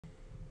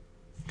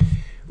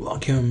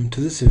Welcome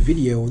to this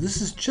video. This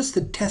is just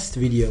a test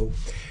video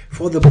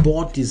for the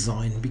board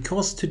design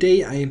because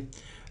today I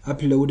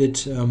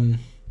uploaded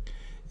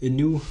a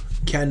new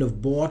kind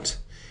of board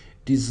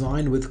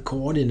design with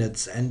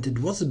coordinates, and it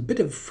was a bit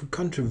of a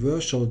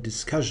controversial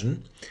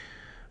discussion.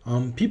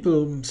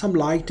 Some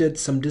liked it,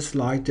 some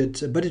disliked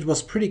it, but it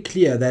was pretty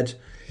clear that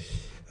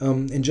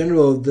in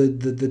general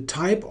the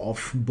type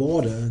of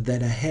border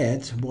that I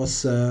had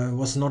was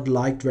not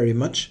liked very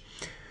much,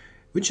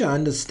 which I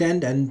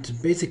understand and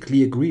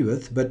basically agree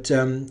with, but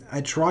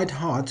I tried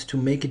hard to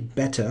make it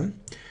better,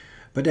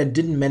 but I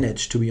didn't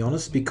manage, to be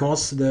honest,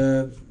 because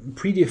the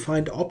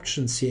predefined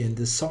options here in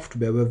the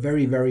software were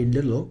very, very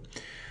little.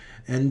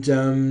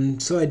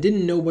 And so I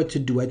didn't know what to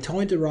do. I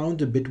toyed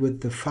around a bit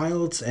with the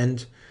files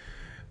and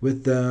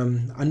with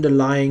the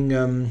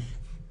underlying,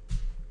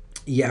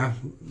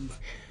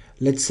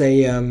 let's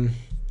say,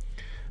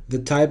 the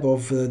type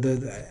of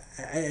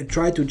I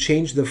tried to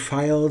change the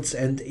files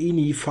and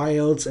any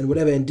files and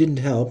whatever, and didn't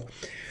help.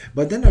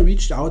 But then I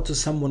reached out to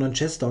someone on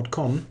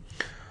chess.com,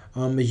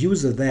 a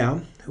user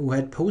there who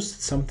had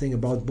posted something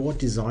about board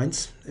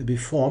designs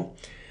before,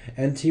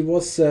 and he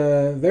was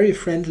very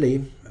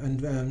friendly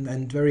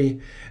and very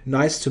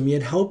nice to me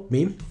and helped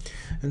me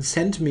and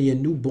sent me a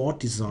new board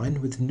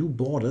design with new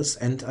borders,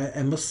 and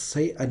I must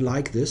say I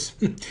like this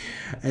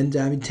and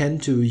I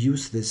intend to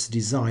use this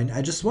design.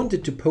 I just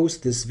wanted to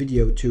post this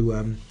video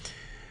to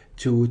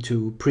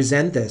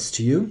present this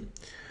to you,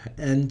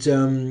 and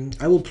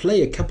I will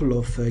play a couple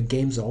of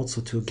games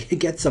also to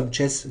get some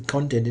chess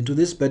content into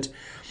this. But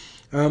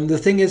the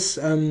thing is,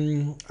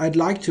 I'd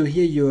like to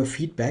hear your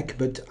feedback,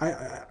 but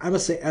I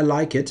must say I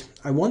like it.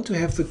 I want to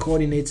have the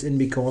coordinates in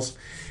because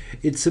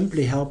it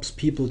simply helps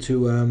people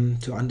to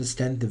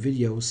understand the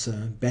videos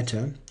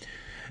better.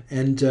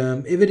 And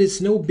if it is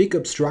no big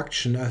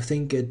obstruction, I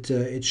think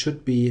it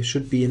should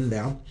be in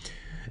there.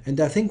 And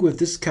I think with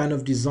this kind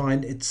of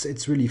design,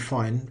 it's really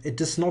fine. It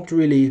does not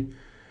really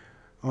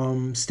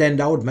stand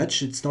out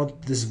much. It's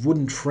not this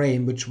wooden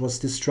frame which was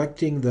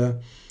distracting.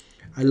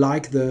 I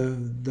like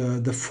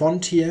the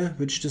font here,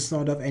 which does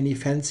not have any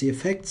fancy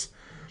effects.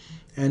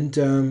 And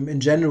in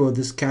general,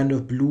 this kind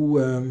of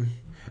blue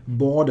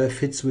border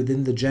fits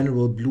within the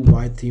general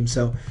blue-white theme.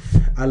 So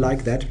I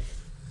like that.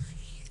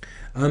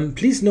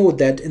 Please note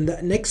that in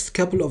the next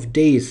couple of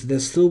days, there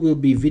still will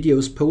be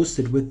videos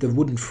posted with the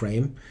wooden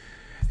frame.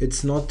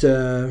 It's not.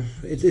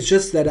 It's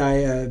just that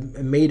I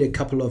made a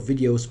couple of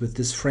videos with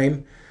this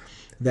frame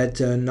that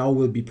now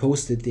will be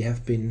posted. They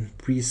have been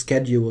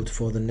pre-scheduled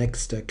for the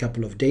next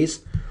couple of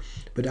days,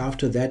 but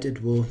after that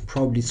it will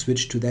probably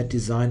switch to that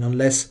design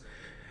unless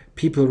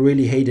people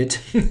really hate it.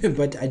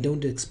 But I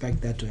don't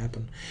expect that to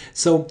happen.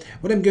 So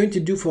what I'm going to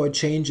do for a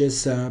change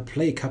is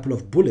play a couple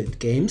of bullet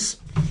games,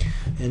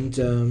 and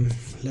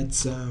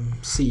let's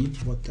see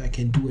what I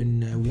can do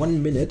in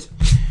 1 minute.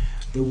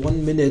 The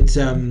 1 minute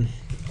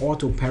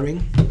auto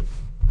pairing,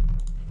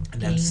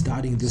 and I'm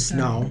starting this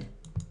now.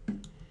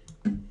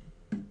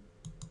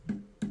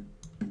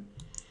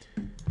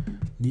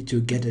 Need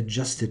to get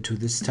adjusted to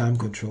this time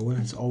control.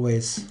 It's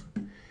always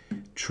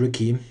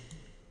tricky.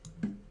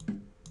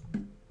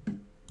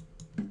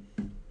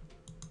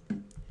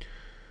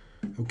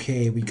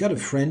 Okay, we got a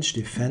French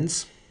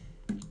defense.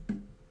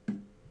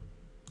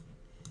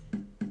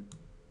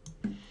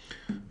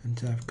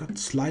 And I've got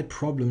slight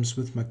problems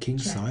with my king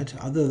side.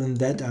 Other than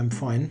that, I'm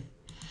fine.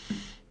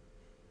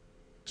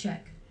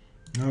 Check.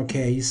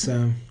 Okay,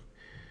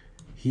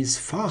 he's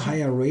far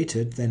higher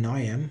rated than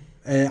I am.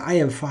 I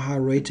am far higher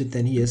rated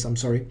than he is, I'm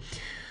sorry.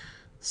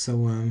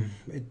 So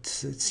it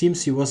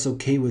seems he was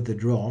okay with the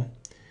draw,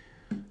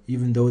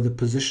 even though the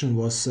position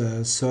was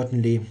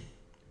certainly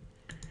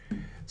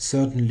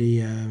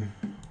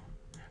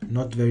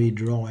not very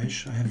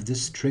drawish. I have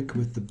this trick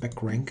with the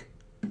back rank.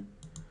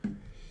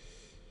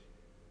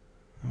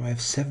 I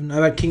have 7.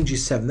 I had king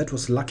g7. That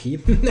was lucky.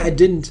 I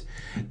didn't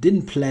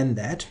plan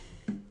that.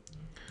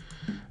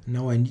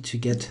 Now I need to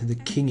get the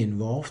king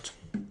involved.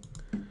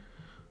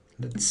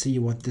 Let's see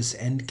what this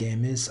end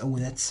game is. Oh,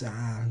 that's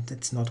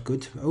not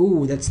good.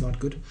 Oh, that's not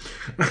good.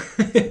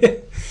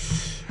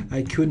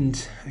 I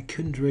couldn't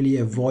really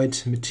avoid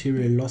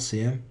material loss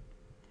here.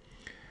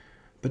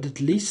 But at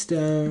least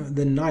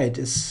the knight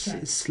is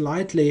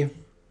slightly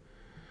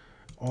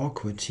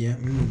awkward here.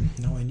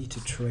 Now I need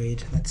to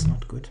trade. That's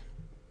not good.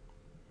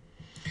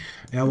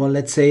 Yeah, well,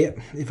 let's say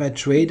if I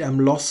trade, I'm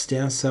lost.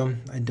 Yeah, so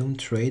I don't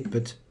trade,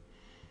 but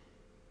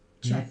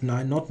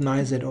not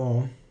nice at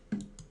all.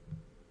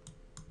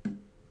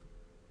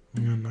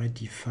 Knight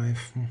d5.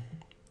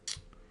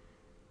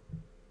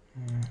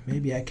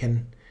 Maybe I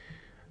can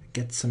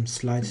get some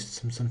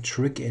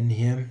trick in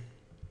here.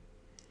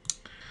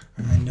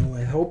 I know.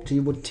 I hoped he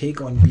would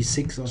take on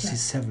b6 or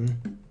c7.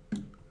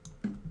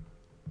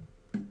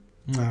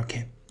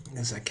 Okay,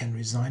 yes, I can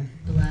resign.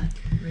 Black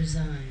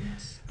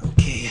resigns.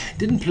 Okay,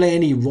 didn't play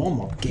any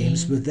warm-up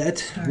games with that,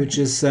 which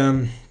is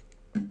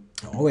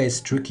always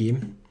tricky.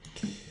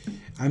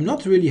 I'm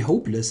not really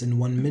hopeless in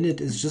 1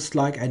 minute. It's just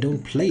like I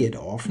don't play it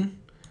often,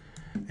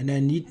 and I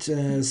need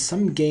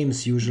some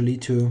games usually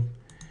to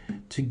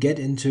to get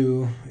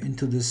into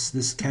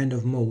this kind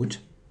of mode.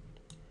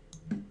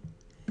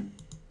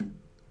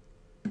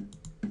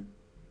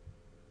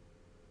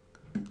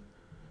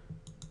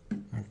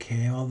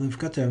 Okay, well, they've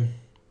got a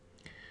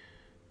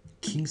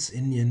King's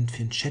Indian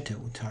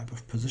Fianchetto type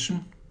of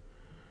position.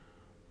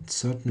 It's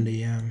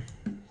certainly a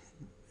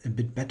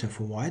bit better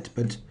for white,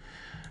 but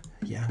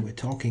yeah, we're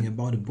talking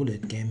about a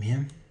bullet game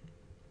here.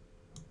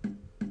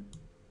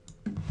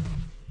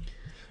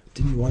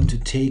 Didn't want to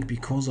take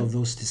because of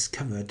those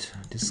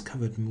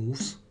discovered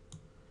moves.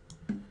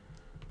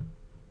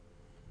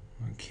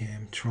 Okay,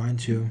 I'm trying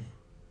to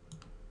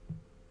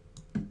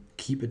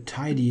keep a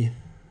tidy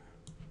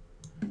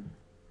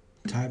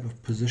type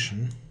of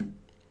position.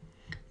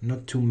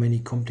 Not too many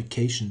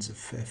complications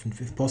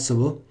if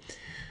possible.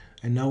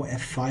 And now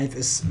f5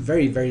 is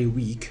very, very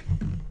weak.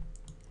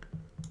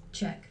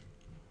 Check.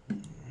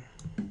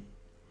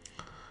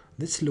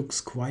 This looks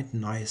quite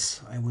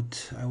nice, I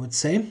would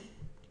say.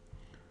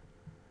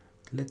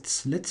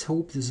 Let's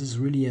hope this is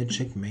really a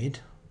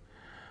checkmate.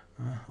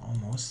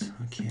 Almost.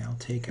 Okay,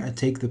 I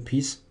take the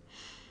piece.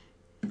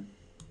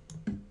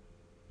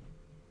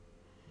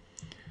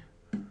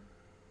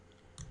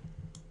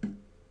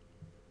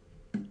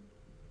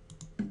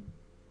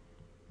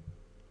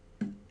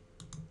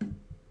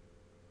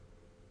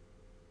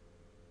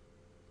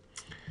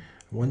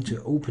 I want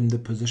to open the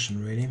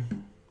position really.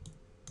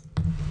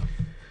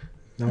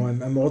 Now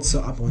I'm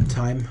also up on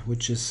time,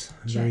 which is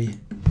very,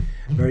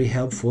 very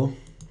helpful.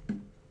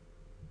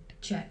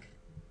 Check.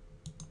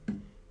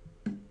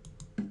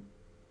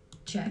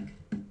 Check.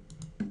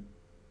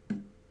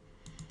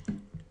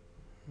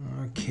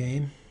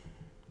 Okay.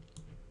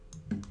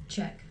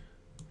 Check.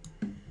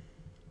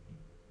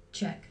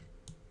 Check.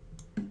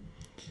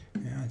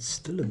 Yeah, it's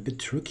still a bit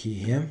tricky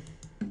here.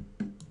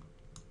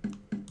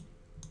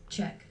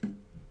 Check.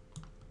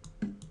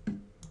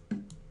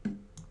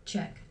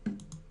 Check.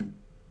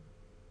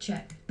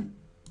 Check.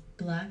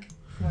 Black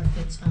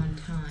forfeits on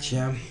time.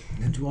 Yeah,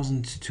 it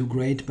wasn't too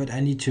great, but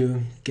I need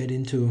to get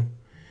into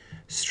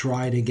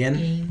stride again.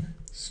 Game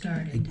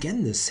started.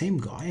 Again, the same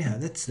guy. Huh?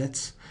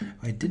 That's.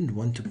 I didn't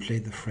want to play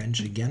the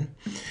French again.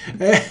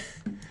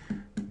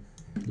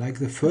 Like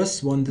the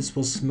first one, this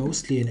was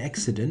mostly an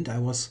accident. I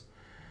was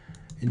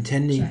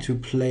intending to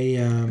play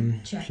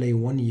play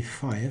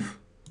 1e5.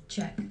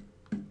 Check.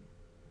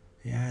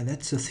 Yeah,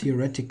 that's a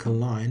theoretical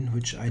line,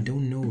 which I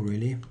don't know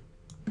really.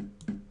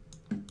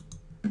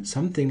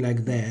 Something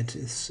like that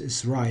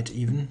is right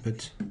even,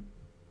 but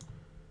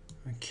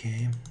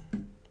okay.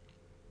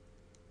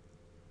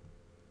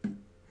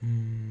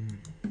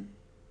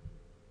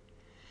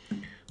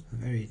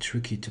 Very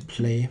tricky to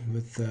play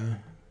with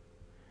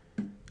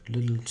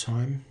little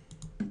time.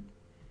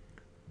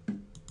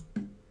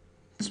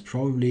 It's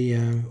probably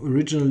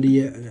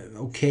originally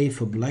okay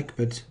for black,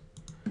 but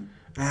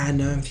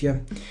no, yeah,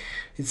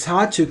 it's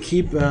hard to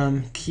keep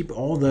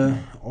all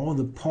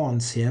the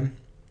pawns here.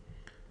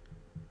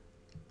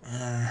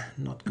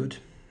 Not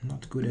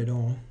good at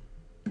all.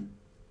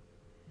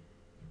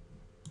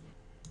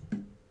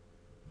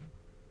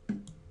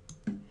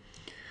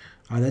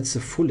 That's a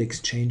full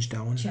exchange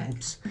down. Check.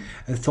 Oops.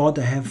 I thought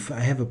I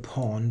have a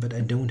pawn, but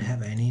I don't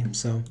have any,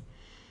 so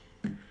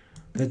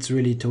that's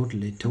really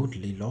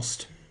totally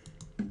lost.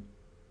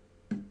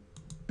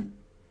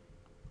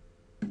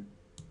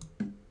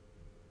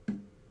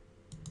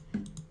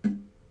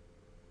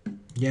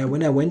 Yeah,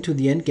 when I went to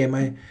the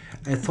endgame,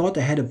 I thought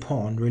I had a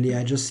pawn. Really,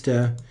 I just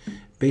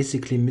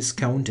basically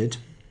miscounted.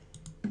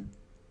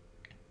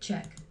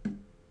 Check.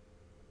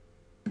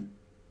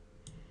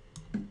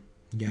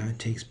 Yeah, it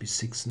takes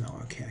b6 now.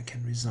 Okay, I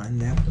can resign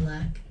there.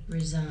 Black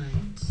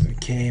resigns.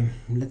 Okay,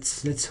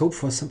 let's hope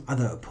for some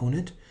other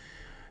opponent,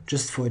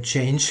 just for a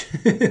change.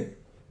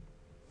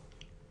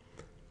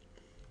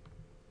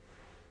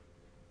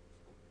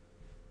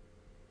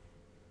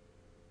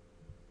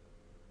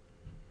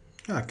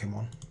 Come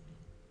on.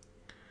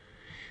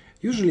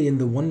 Usually in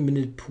the 1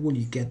 minute pool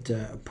you get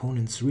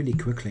opponents really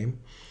quickly.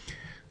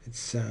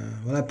 It's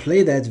well, I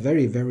play that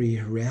very,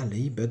 very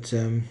rarely, but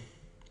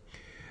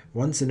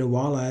once in a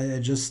while I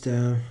just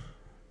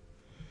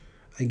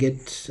I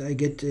get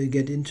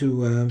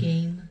into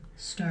Game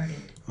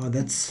started. Oh,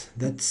 that's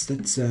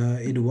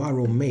Edouard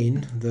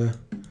Romain, the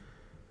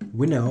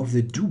winner of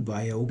the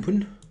Dubai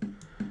Open,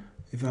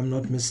 if I'm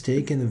not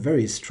mistaken. A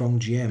very strong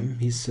GM.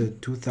 He's a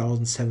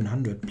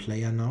 2700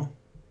 player now.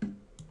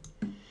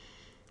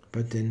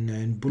 But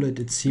in Bullet,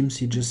 it seems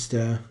he just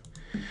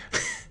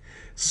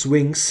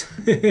swings.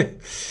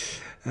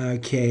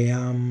 Okay.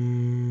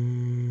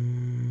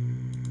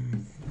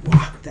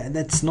 Wow,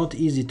 that's not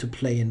easy to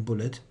play in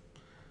Bullet.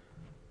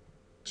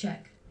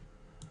 Check.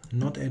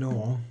 Not at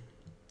all.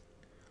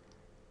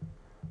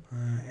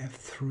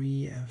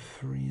 F3,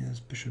 that's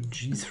bishop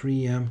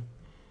G3.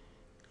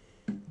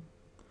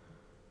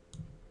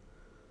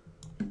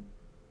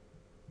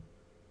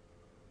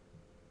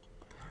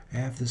 I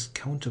have this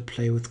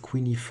counterplay with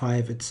Queen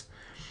E5. It's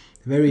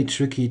very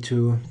tricky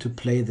to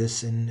play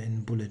this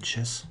in Bullet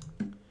chess.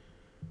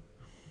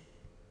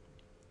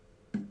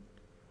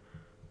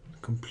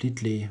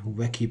 completely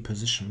wacky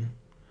position.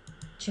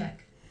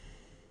 Check.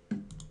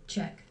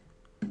 Check.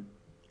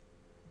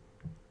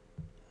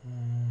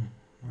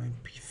 Knight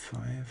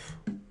b5.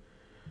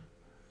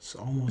 It's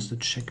almost a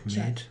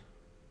checkmate.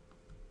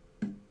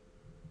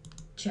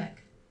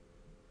 Check.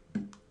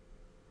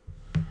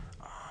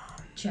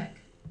 Check.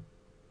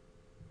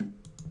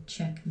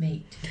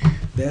 Checkmate.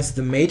 There's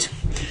the mate.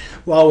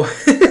 Wow.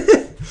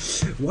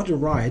 What a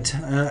ride.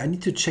 I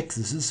need to check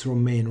this. This is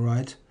Romain,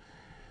 right?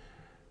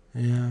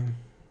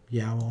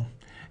 Yeah, well.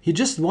 He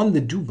just won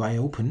the Dubai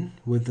Open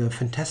with a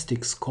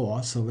fantastic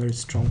score, so very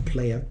strong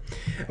player.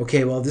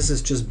 Okay, well, this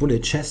is just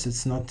bullet chess.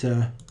 It's not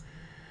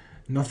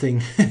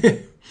nothing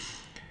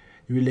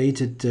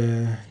related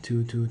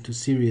to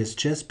serious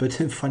chess, but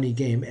a funny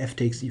game. F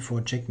takes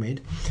e4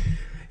 checkmate.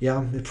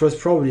 Yeah, it was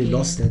probably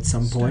lost at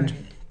some point.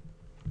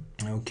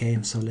 Okay,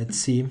 so let's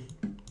see.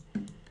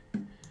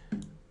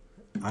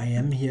 I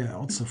am here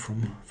also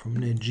from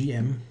the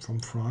GM from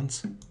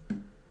France.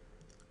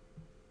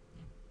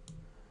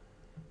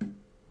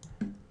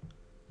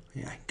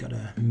 Yeah, I got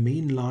a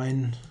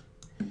mainline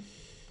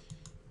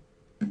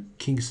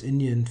King's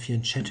Indian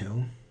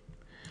fianchetto.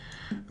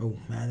 Oh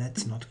man,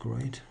 that's not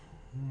great.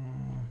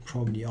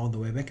 Probably all the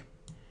way back.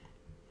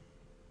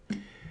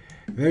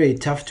 Very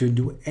tough to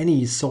do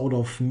any sort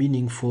of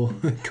meaningful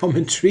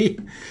commentary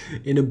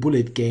in a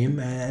bullet game.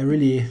 I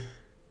really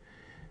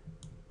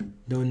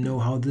don't know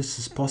how this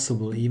is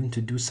possible, even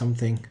to do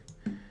something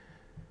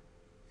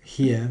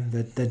here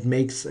that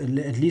makes at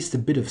least a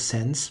bit of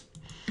sense.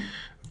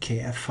 Okay,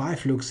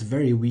 f5 looks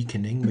very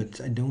weakening, but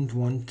I don't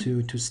want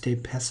to stay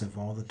passive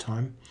all the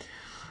time.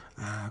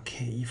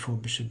 Okay,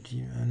 e4, bishop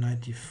d, knight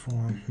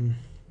d4.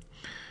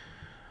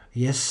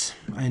 Yes,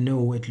 I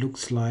know it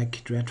looks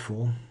like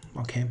dreadful.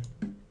 Okay.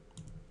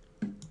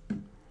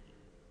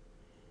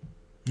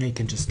 You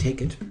can just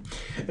take it.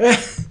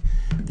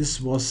 This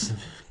was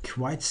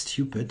quite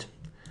stupid.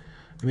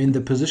 I mean,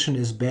 the position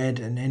is bad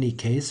in any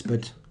case,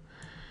 but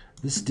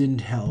this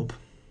didn't help.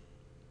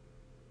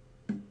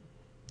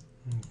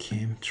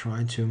 Okay,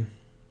 try to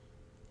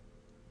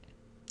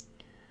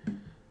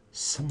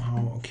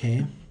somehow,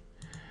 okay.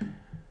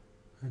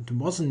 It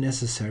wasn't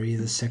necessary,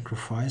 the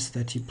sacrifice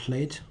that he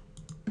played.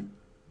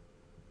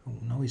 Oh,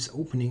 now he's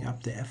opening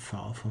up the F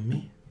file for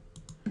me.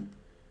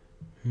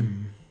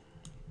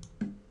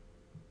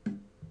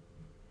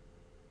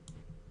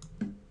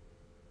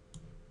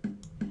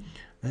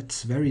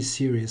 That's very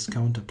serious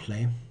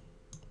counterplay,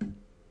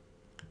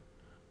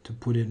 to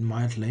put it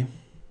mildly.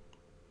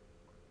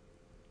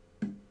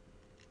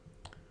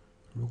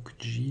 Rook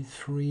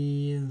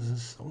g3,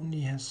 this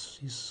only has,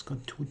 he's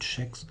got 2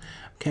 checks.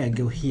 Okay, I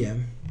go here.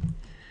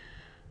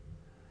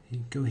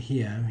 You go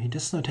here. He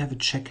does not have a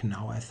check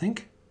now, I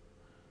think.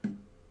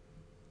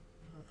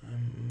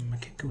 I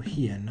can go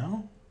here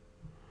now.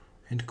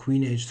 And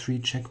queen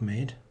h3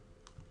 checkmate.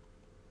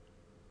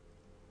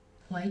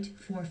 White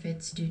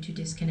forfeits due to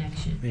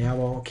disconnection. Yeah,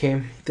 well,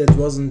 okay. That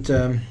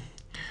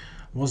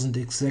wasn't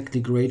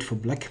exactly great for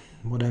black,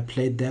 what I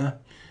played there.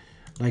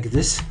 Like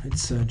this,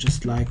 it's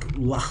just like,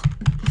 wow.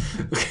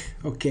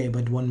 Okay,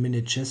 but 1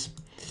 minute chess.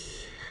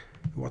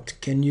 What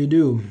can you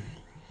do?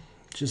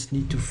 Just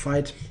need to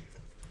fight.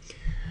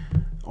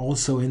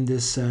 Also in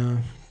this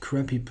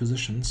crappy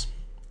positions.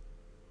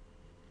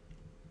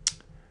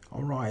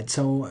 All right,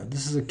 so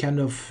this is a kind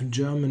of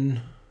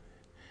German,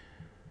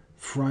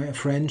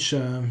 French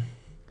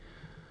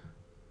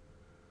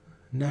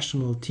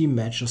national team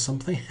match or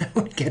something. I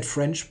would get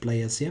French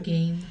players here.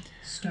 Game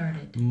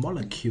started.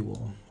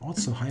 Molecule,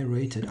 also high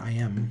rated. I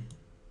am.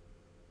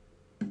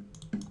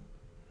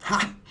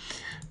 Ha!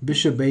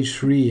 Bishop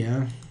h3,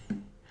 yeah.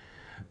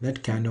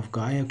 That kind of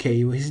guy.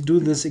 Okay, he's do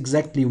this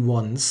exactly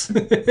once.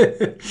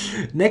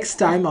 Next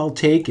time I'll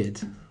take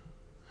it.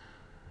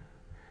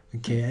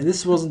 Okay, and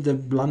this wasn't a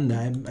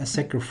blunder. I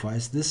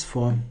sacrificed this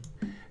for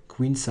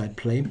queenside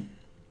play.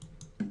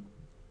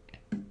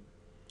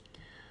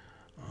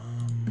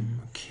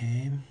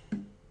 Okay.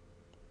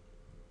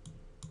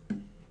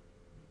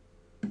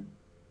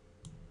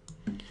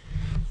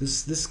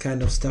 This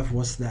kind of stuff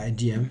was the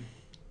idea.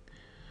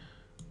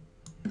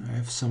 I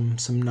have some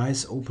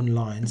nice open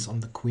lines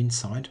on the queen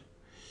side.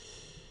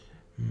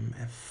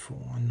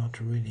 F4, not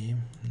really.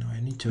 No,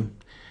 I need to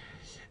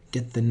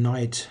get the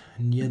knight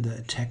near the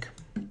attack.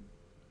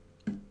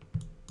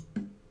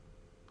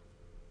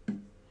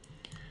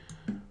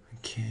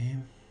 Okay.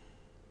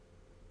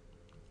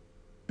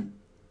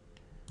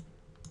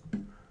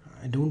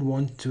 I don't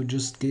want to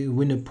just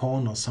win a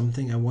pawn or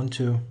something. I want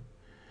to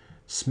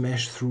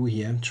smash through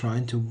here. I'm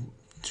trying to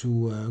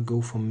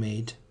go for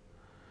mate.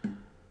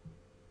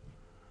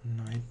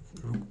 Knight,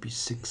 rook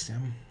b6, yeah.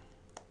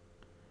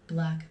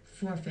 Black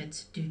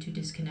forfeits due to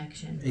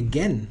disconnection.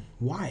 Again,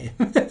 why?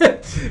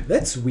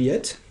 That's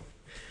weird.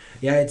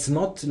 Yeah, it's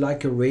not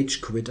like a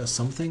rage quit or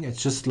something.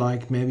 It's just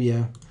like maybe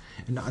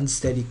an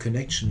unsteady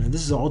connection. And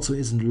this also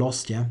isn't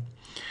lost, yeah?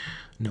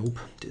 Nope,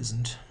 it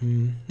isn't.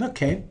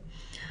 Okay.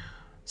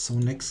 So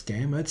next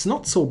game. It's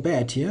not so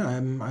bad here.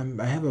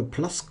 I have a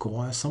plus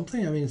score or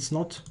something. I mean, it's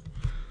not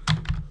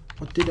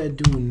What did I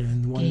do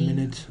in 1 Game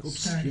minute? Oops,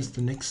 started. here's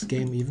the next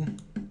game even.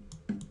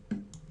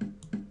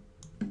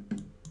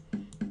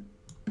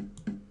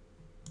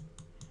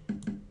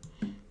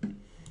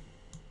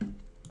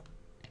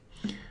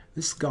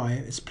 This guy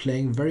is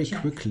playing very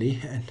Check. quickly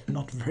and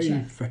not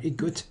very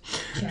good.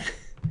 Check.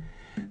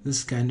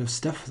 This kind of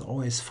stuff is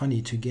always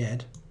funny to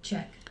get.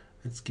 Check.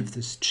 Let's give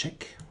this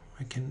check.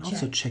 I can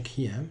also check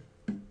here.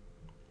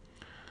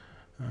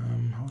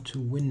 How to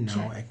win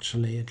now, Check.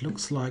 actually. It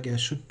looks like I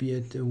should be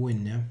at a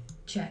win, yeah?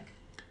 Check.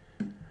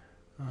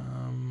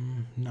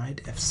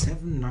 Knight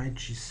f7, knight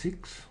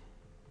g6.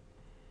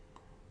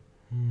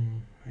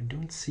 I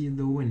don't see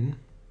the win.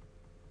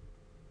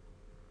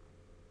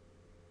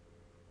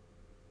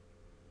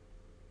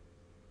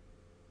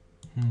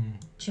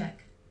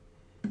 Check.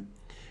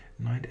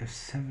 Knight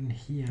f7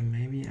 here,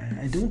 maybe.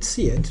 I don't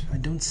see it. I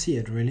don't see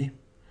it, really.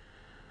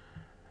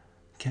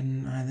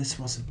 This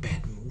was a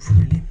bad move,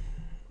 really.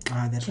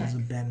 That was a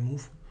bad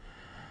move.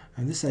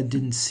 And this I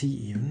didn't see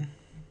even.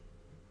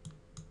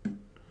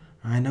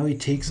 Now he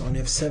takes on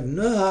f7.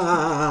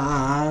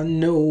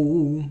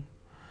 No.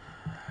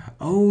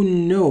 Oh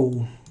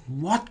no.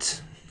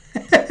 What?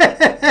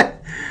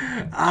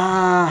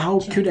 How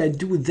could I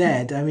do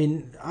that? I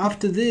mean,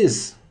 after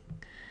this.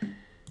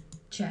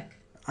 Check.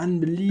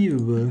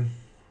 Unbelievable.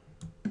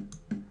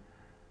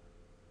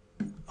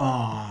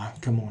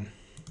 Come on.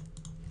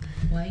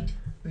 White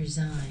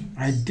resigns.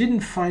 I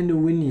didn't find a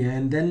win here,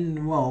 and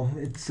then, well,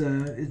 it's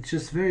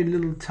just very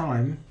little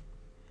time.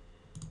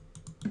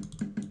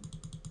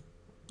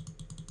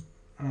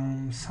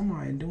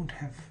 Somehow I don't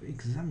have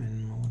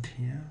examine mode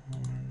here.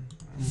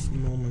 A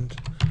moment.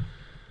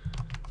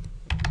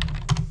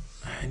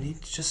 I need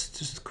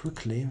just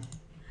quickly.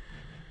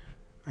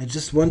 I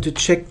just want to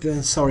check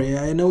the. Sorry,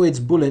 I know it's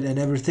bullet and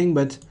everything,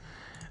 but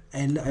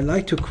I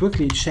like to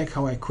quickly check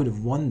how I could have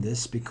won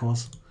this,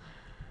 because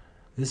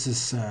this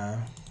is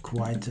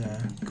quite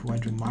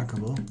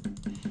remarkable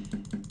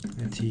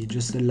that he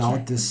just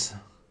allowed this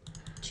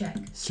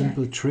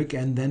simple trick,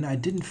 and then I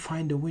didn't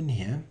find a win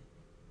here.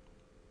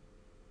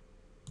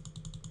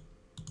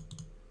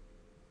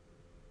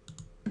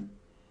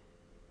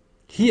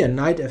 Here,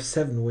 knight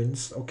f7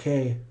 wins.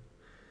 Okay,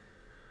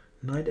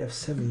 knight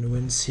f7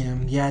 wins here.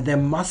 Yeah, there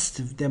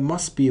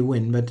must be a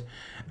win, but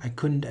I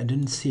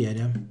didn't see it.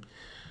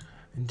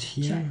 And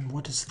here,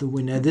 what is the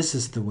win? This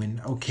is the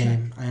win. Okay,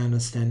 I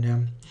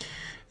understand.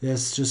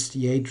 There's just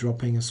e8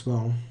 dropping as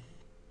well.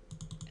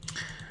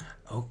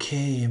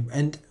 Okay,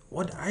 and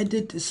what I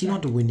did is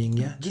not winning.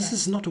 This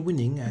is not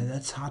winning.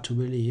 That's hard to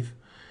believe.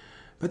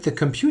 But the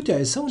computer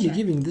is only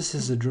giving this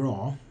as a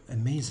draw.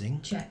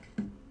 Amazing. Check.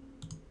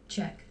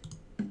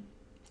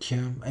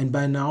 Yeah, and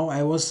by now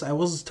I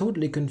was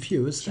totally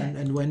confused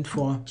and went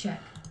for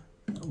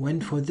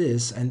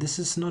this, and this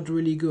is not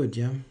really good.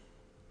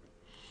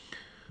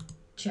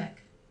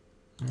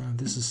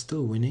 This is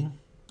still winning.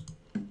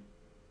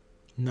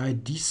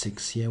 Knight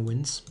d6 here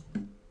wins.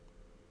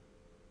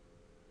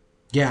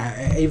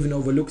 Yeah, I even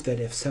overlooked that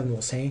f7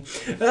 was hanging.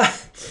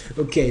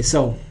 Okay,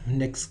 so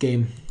next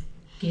game.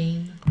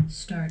 Game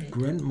started.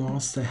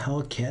 Grandmaster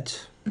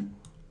Hellcat.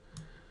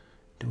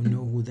 Don't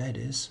know who that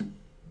is.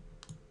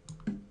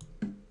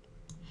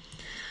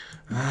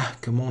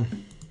 Come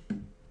on.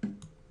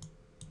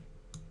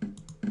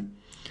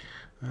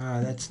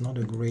 That's not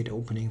a great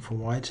opening for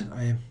white.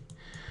 I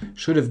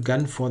should have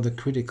gone for the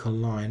critical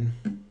line.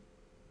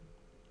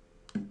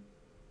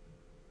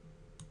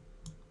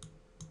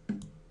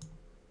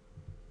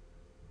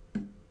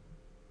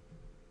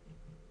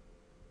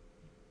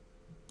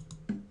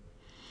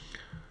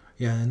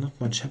 Yeah, not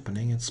much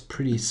happening. It's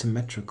pretty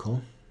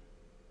symmetrical.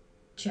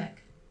 Check.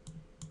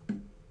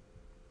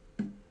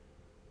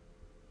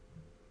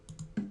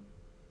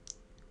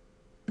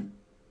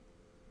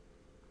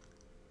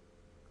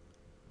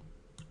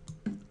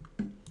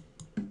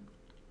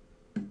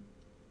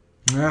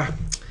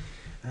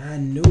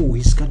 No,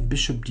 he's got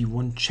bishop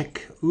d1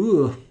 check.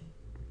 Ugh.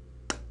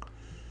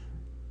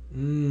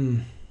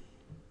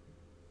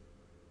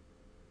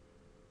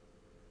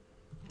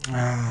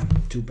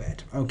 Too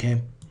bad.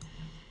 Okay.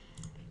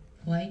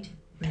 White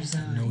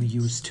resigns. No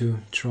use to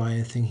try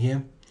anything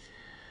here.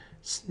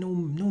 There's no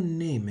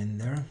name in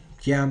there.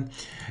 Yeah,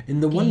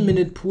 in the 1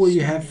 minute pool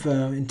you have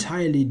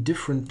entirely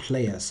different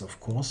players, of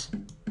course.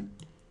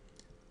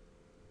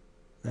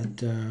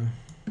 That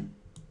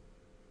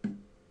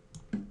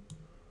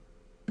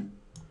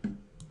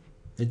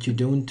you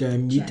don't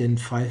meet in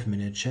 5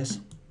 minute chess.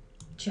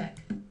 Check.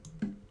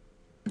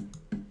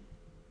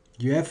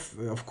 You have,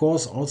 of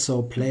course,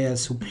 also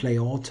players who play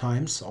all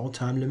time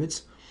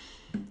limits,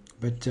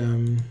 but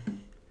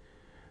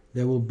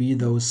there will be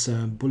those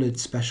bullet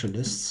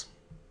specialists.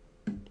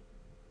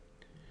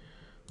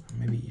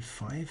 Maybe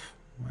e5,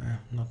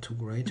 not too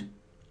great.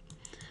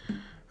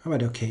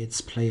 But okay,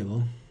 it's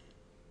playable.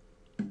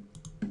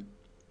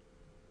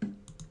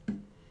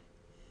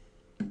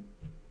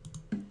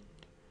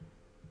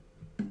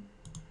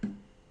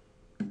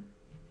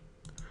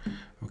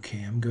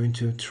 Okay, I'm going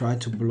to try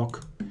to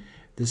block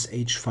this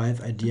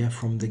h5 idea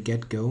from the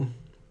get-go.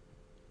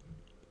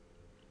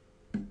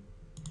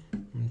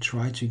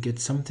 try to get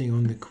something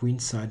on the queen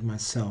side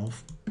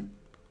myself.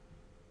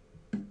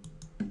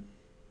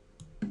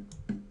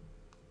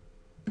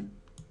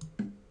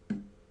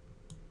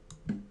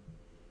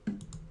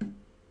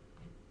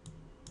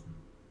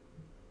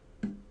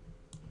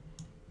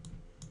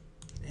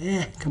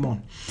 Come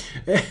on.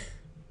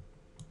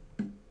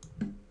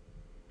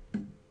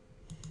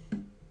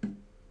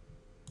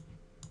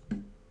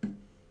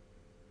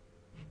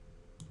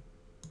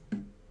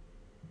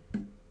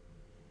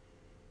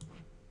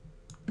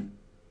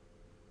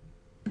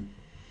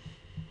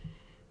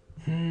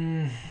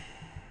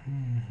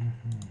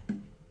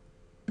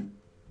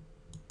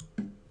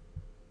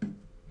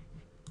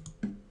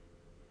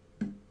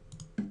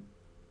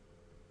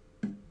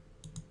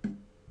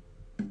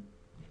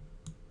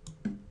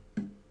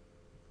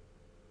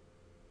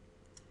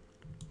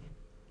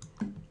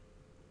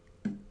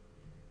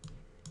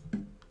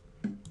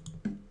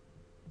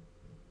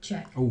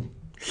 Check. Oh,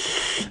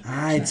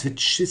 it's with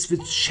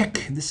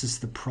check. This is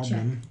the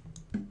problem.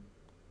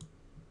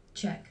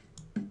 Check.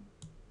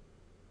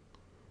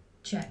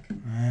 Check.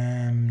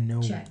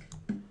 No. Check.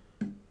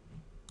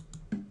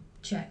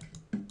 Check.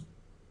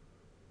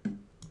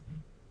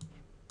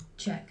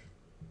 Check.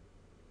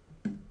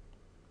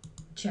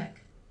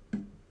 Check.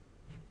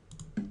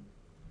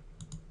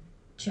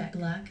 Check.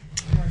 Black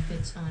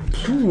forfeits on.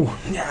 Ooh,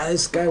 yeah,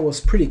 this guy was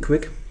pretty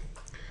quick.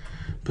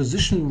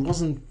 Position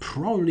wasn't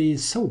probably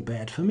so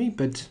bad for me,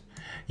 but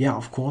yeah,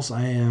 of course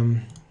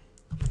I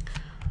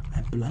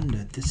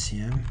blundered this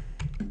here.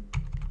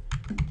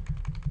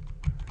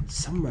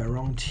 Somewhere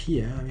around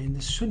here. I mean,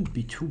 this shouldn't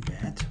be too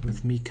bad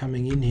with me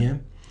coming in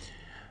here,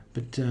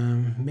 but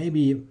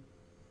maybe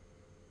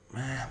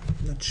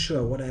not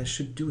sure what I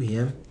should do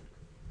here.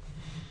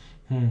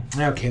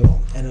 Okay,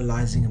 well,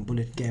 analyzing a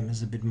bullet game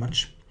is a bit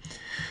much.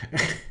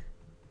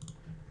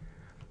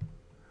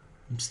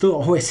 I'm still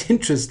always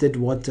interested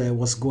what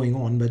was going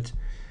on, but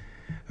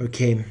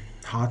okay,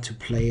 hard to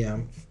play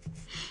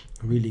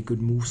really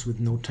good moves with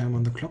no time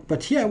on the clock.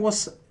 But here I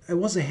was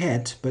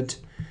ahead, but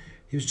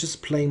he was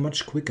just playing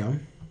much quicker.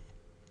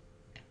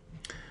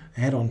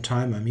 Ahead on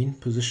time, I mean.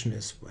 Position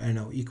is, I don't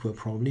know, equal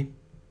probably.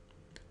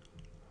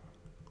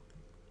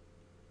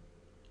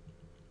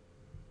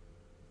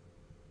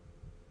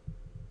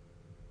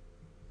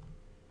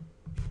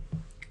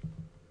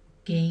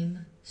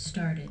 Game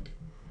started.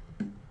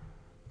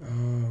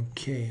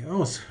 Okay.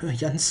 Oh,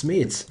 Jan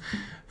Smeets.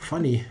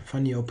 Funny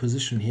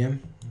opposition here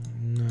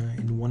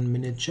in 1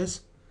 minute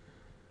chess.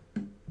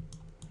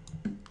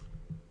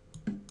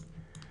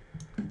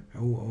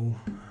 Oh,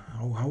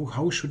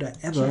 how should I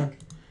ever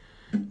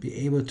be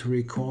able to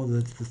recall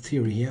the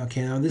theory here?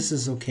 Okay, now this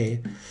is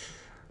okay.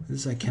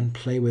 This I can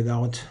play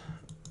without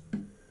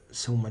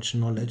so much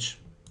knowledge.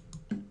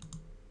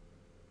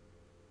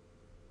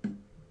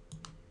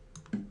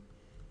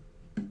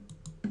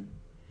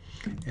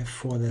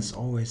 F4, there's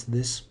always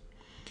this,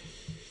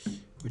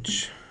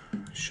 which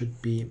should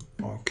be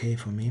okay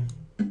for me.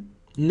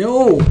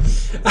 No!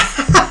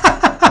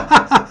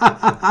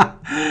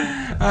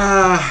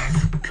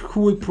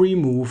 Cool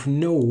pre-move,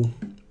 no.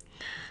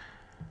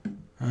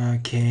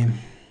 Okay.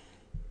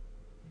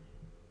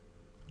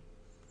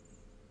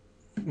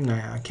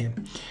 Nah, okay.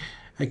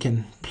 I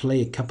can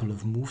play a couple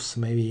of moves.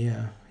 Maybe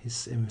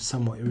he's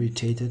somewhat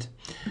irritated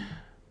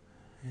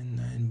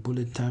in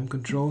bullet time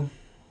control.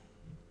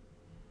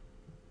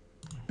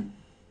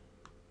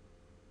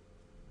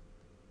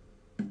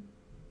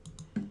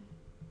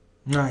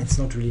 No, it's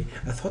not really.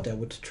 I thought I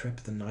would trap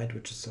the knight,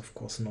 which is of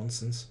course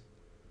nonsense.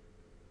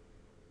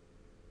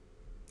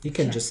 You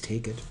can just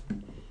take it.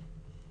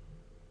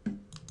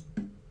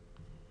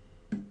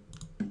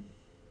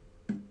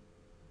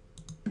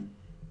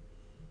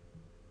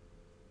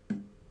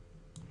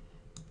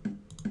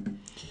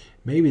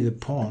 Maybe the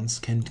pawns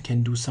can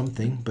do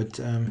something, but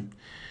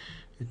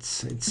it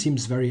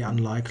seems very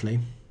unlikely.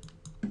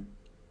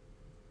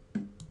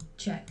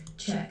 Check.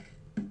 Check.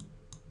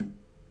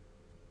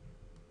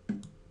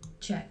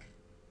 Check.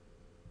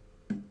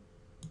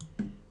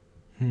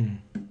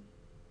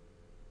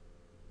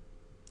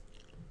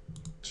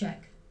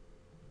 Check.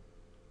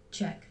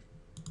 Check.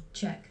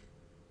 Check.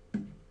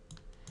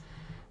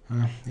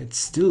 It's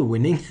still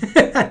winning,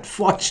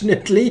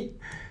 unfortunately.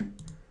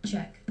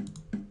 Check.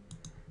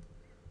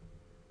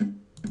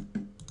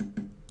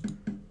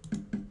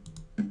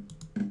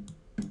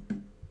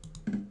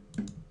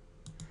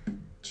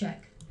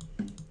 Check.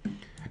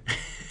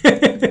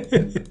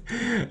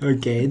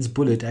 Okay, it's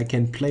bullet. I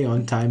can play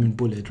on time in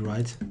bullet,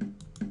 right?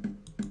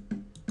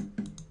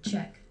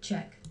 Check.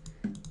 Check.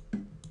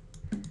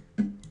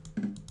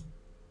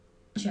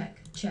 Check.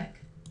 Check.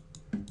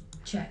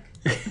 Check.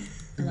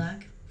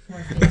 Black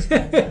forfeits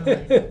by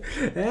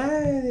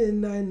 5.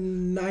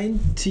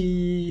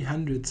 90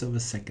 hundredths of a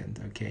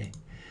second. Okay.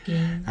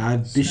 Game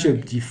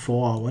Bishop started.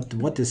 d4.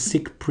 What a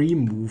sick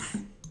pre-move.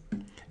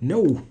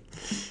 No.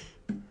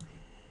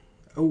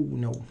 Oh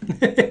no.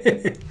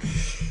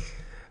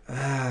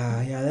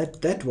 Yeah,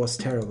 that was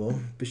terrible.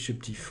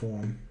 Bishop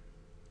d4.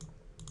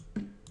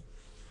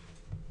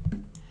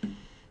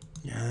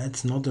 Yeah,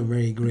 It's not a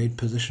very great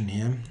position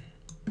here.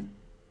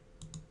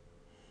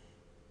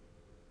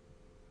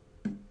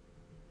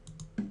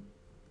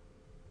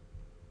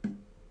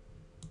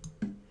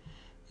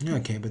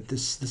 Okay, but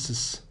this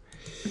is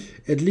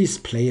at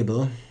least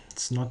playable.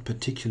 It's not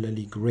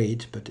particularly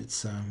great, but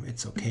it's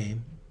okay.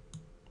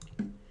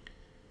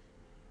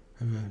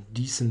 Have a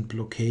decent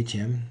blockade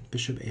here.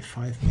 Bishop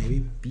a5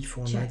 maybe.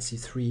 b4 Check. knight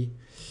c3.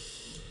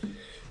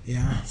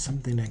 Yeah,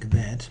 something like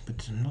that,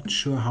 but I'm not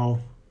sure how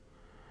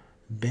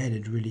bad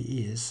it really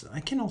is.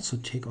 I can also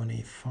take on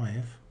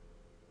a5.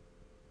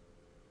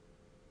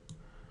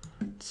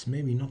 It's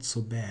maybe not so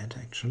bad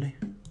actually.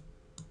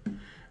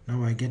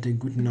 Now I get a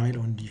good knight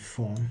on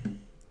d4.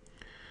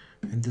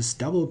 And this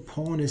double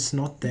pawn is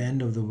not the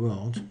end of the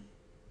world.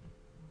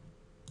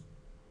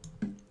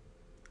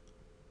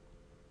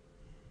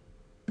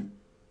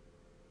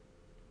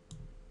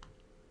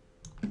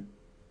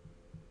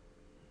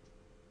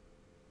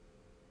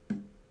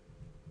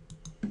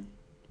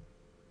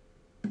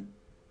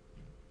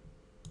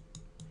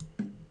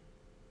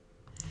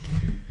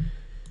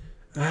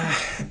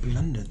 I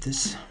blundered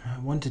this. I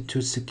wanted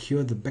to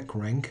secure the back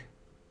rank.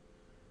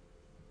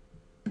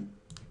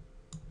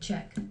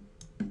 Check.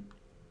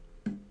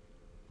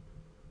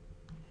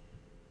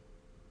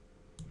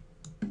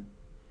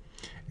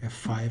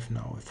 f5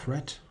 now a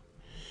threat.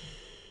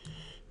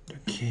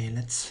 Okay,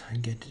 let's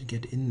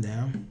get in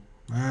there.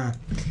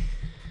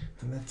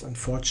 That's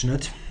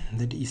unfortunate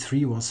that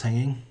e3 was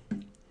hanging.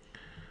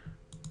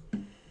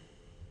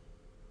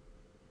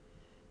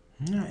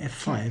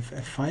 F5.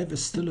 F5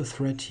 is still a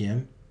threat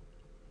here.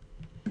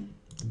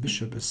 The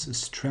bishop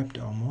is trapped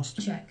almost.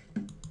 Check.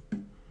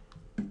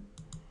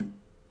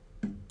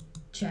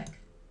 Check.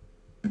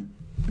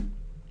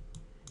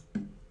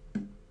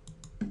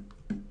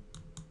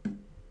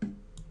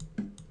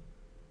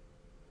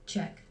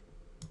 Check.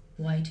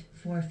 White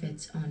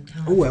forfeits on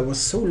time. Oh, I was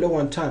so low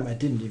on time, I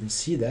didn't even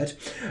see that.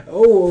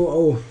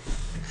 Oh.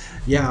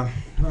 Yeah.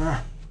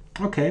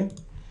 Okay.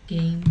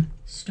 Game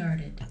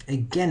started.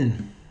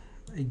 Again,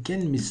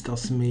 Mr.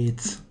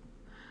 Smith.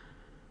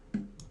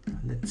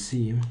 Let's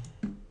see.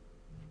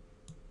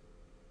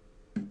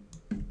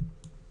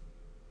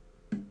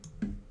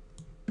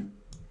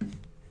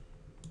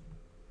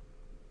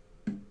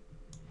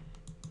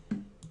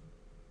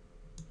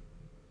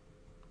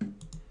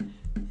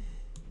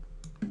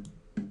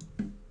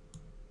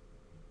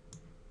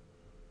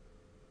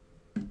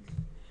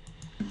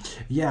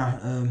 Yeah,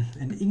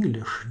 an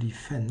English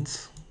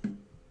defense.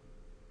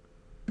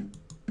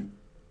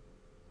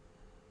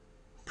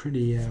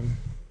 Pretty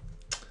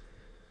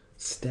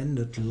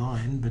standard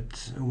line,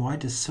 but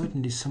white is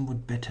certainly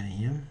somewhat better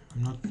here.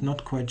 I'm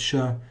not quite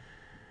sure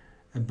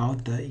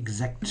about the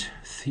exact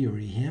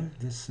theory here.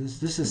 This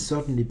is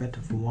certainly better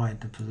for white,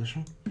 the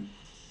position.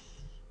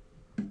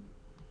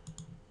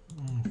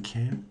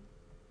 Okay.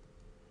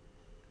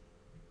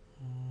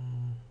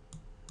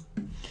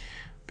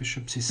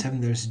 Bishop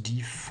c7, there's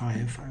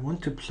d5. I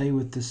want to play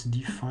with this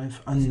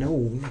d5.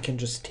 No, I can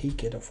just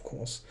take it, of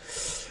course.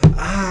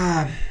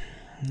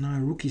 No,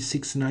 rook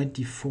e6, knight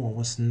d4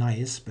 was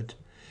nice, but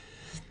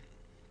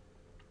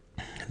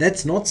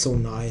that's not so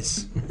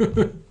nice.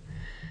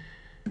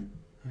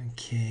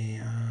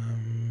 Okay,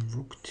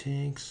 rook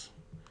takes.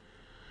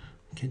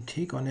 I can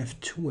take on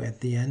f2 at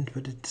the end,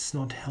 but it does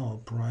not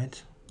help,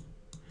 right?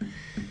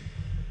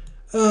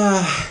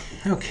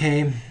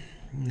 Okay.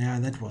 Yeah,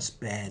 that was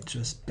bad.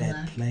 Just bad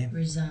Black play.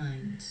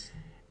 resigns.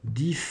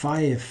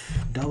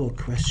 d5, double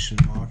question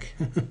mark.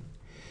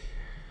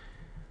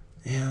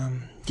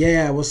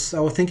 Yeah, I was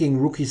thinking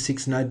rook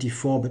e6, knight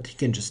d4, but he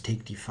can just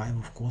take d5,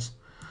 of course.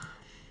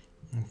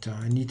 And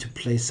I need to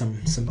play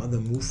some other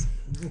move.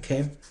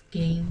 Okay.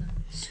 Game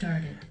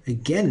started.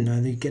 Again,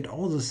 they get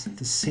all the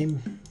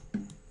same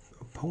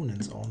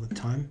opponents all the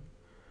time.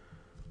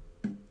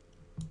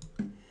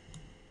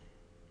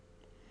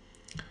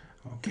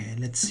 Okay,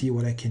 let's see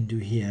what I can do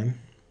here.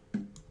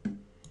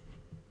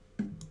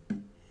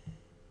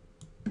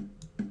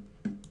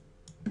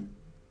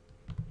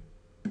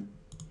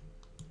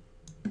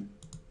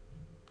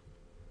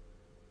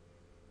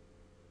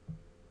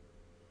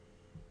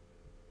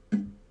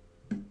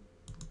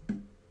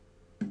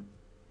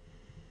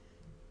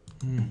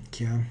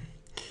 Yeah,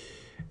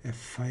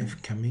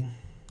 f5 coming.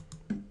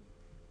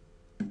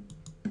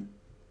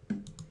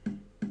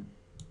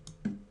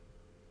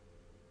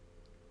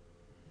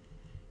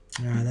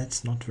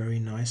 That's not very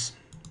nice.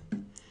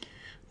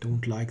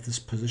 Don't like this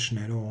position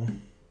at all.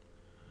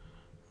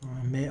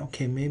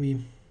 Okay,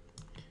 maybe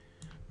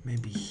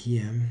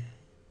here.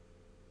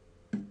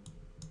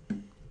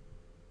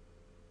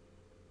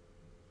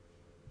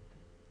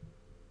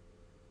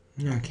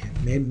 Okay,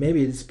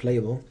 maybe it's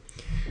playable.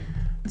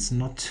 It's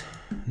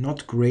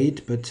not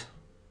great, but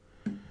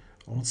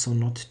also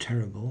not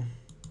terrible.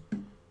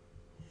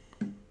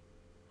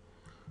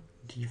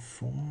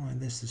 d4,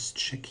 this is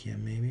check here,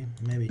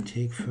 maybe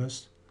take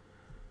first.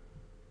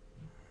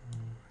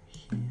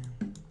 Here.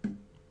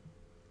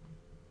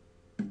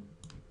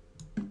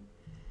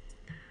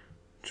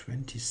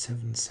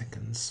 27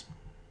 seconds.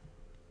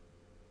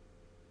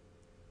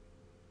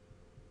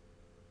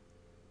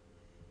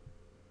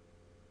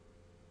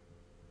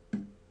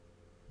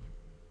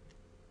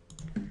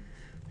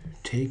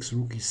 takes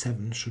rook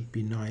e7 should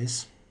be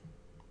nice.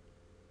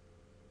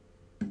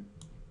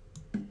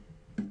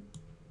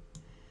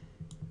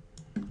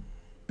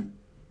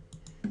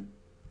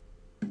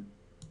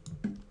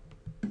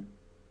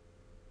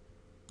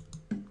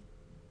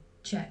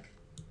 Check.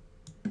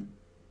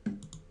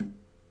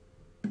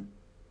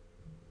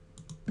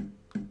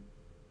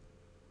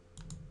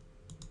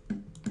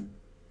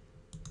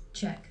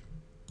 Check.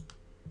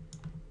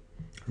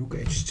 Rook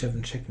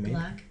h7 checkmate.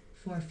 Black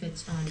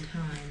forfeits on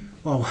time.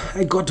 Oh,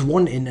 I got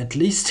one in at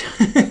least.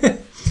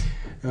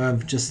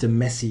 Just a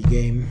messy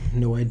game.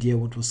 No idea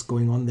what was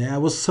going on there. I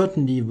was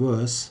certainly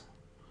worse.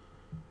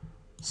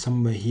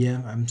 Somewhere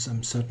here, I'm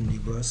certainly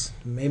worse.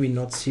 Maybe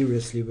not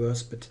seriously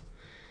worse, but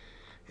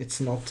it's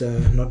not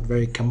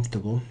very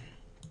comfortable.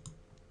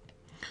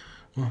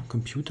 Oh,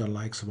 computer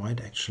likes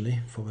white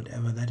actually, for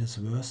whatever that is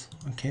worth.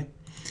 Okay.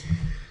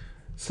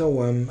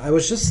 So I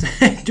was just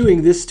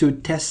doing this to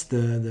test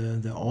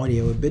the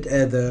audio a bit.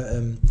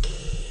 The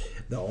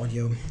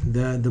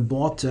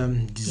board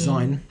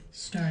design. Game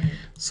started.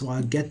 So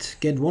I'll get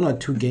 1 or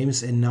 2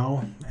 games in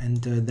now,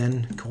 and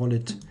then call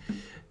it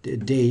a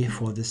day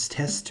for this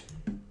test.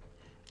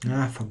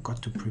 I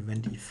forgot to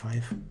prevent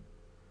e5.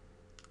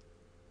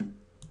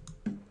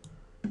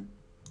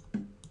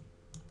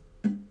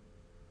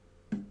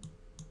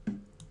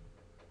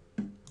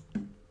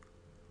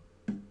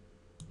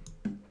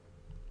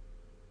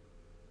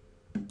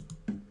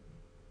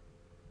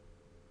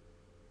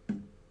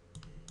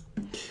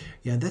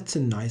 Yeah, that's a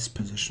nice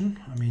position.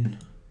 I mean,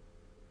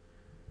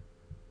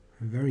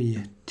 a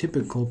very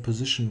typical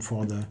position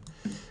for the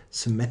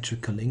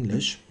symmetrical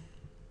English.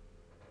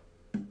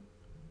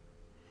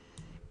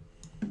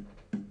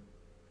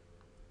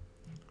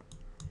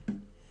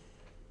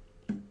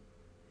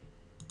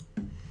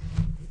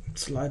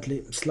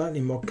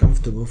 Slightly more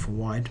comfortable for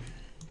white,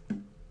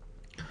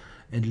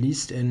 at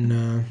least in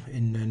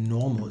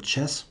normal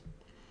chess.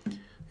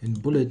 In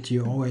bullet,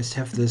 you always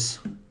have this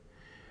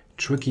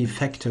tricky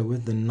factor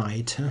with the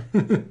knight.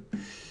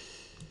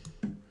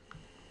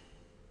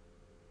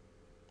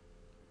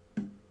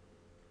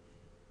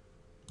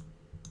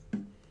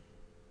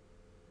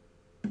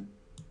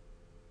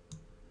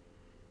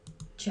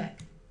 Check.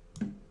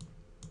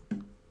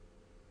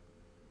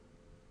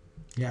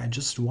 Yeah, I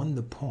just won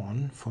the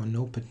pawn for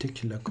no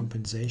particular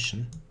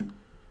compensation.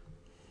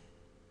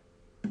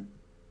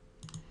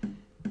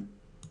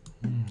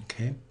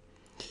 Okay.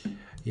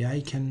 Yeah,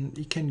 he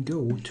can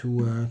go to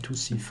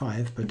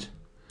c5, but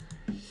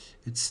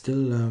it's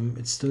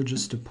still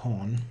just a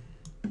pawn.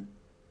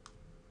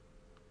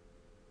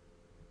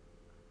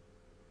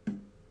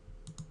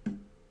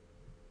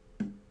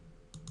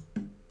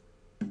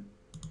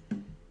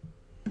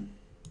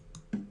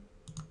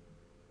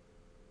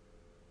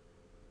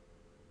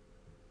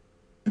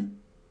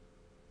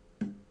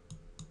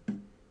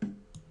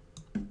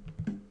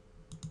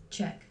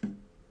 Check.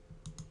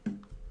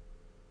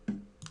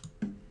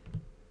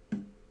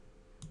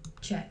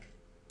 Check.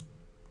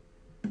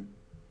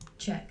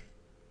 Check.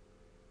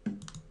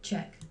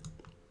 Check.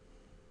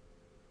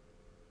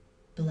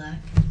 Black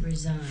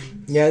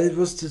resigns. Yeah,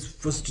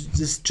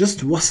 this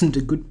just wasn't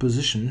a good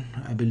position,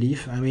 I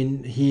believe. I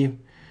mean,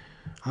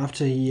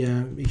 after he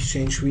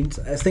exchanged queens,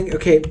 I think,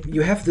 okay,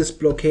 you have this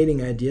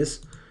blockading ideas,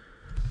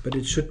 but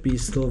it should be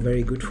still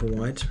very good for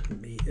white.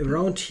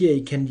 Around here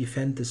he can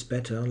defend this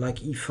better, like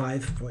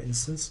e5 for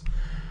instance.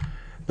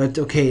 But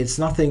okay, it's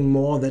nothing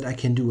more that I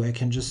can do. I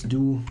can just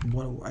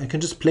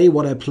play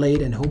what I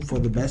played and hope for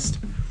the best.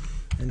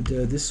 And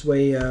this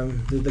way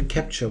the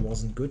capture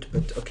wasn't good,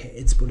 but okay,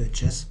 it's bullet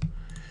chess.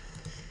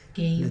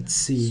 Game Let's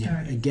see.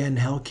 started. Again,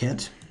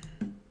 Hellcat.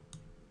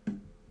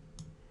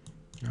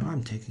 No,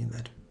 I'm taking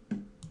that.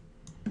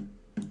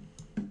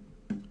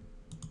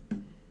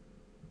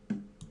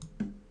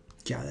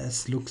 Yeah,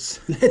 that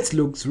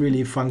looks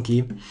really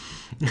funky.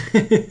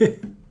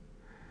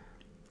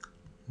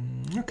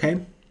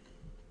 Okay.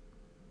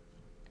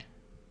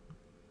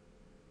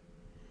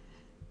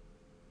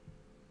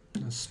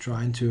 Just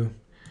trying to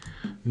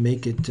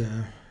make it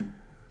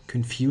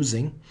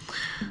confusing.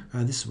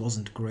 This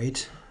wasn't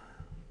great.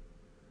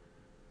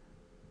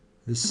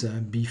 This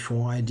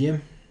b4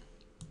 idea.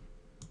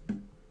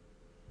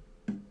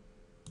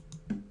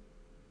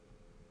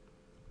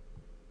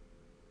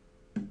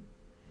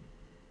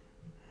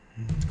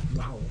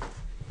 Wow.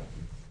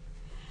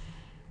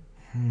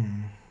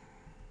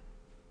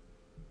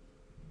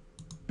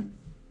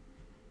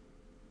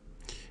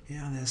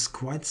 Yeah, there's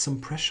quite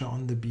some pressure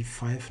on the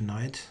b5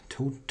 knight.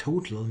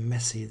 Totally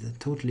messy,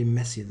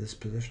 this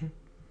position.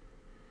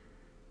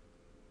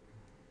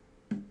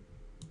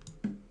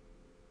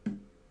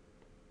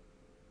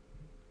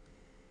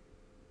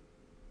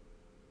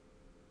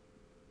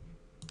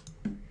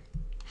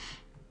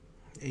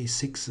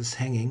 a6 is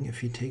hanging if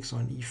he takes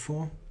on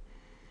e4.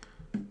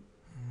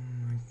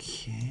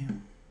 Okay.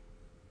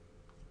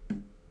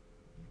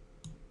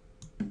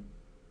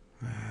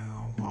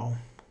 Wow.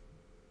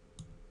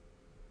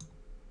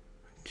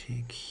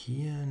 Take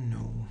here,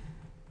 no.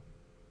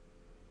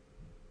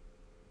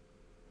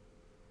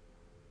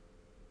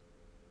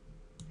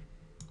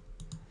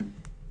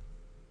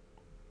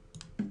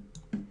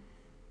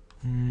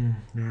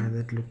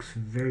 that looks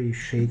very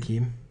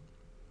shaky.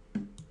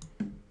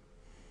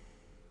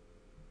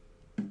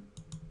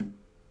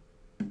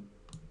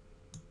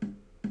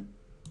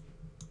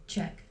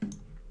 Check.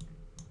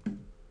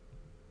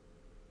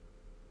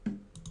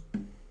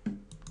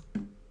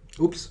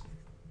 Oops.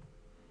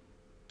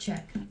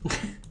 Check.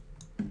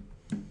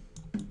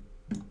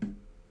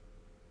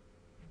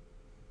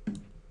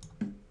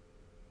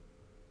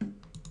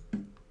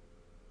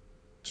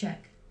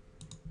 Check.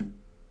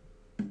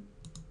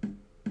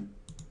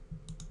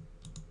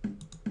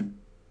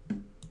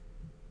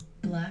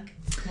 Black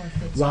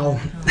forfeits. Wow.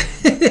 pawn.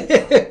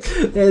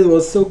 That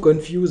was so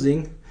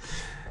confusing.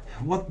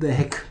 What the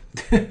heck?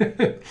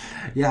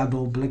 Yeah,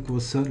 but black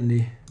was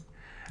certainly.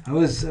 I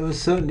was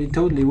certainly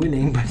totally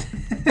winning, but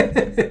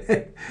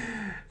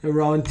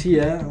around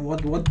here,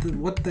 what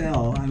the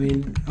hell? I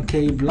mean,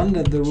 okay, he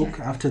blundered the rook.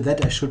 Check. After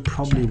that, I should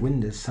probably Check. win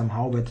this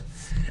somehow, but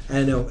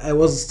I know I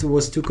was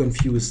too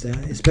confused.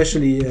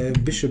 Especially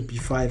bishop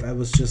b5. It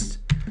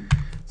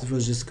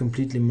was just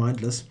completely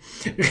mindless.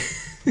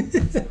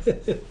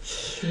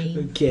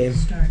 Game Okay.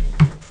 started.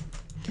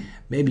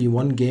 Maybe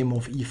one game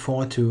of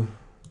e4 to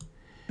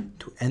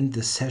end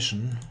the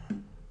session.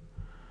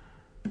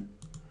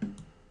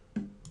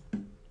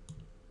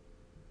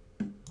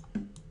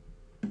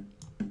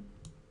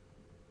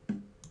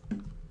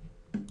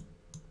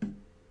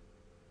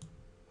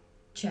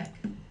 Check.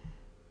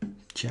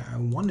 Yeah, I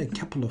won a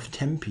couple of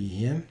tempi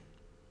here.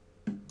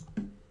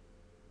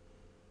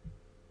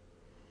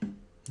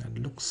 That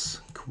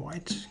looks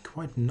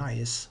quite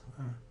nice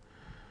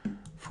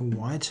for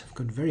white. I've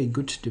got very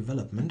good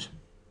development.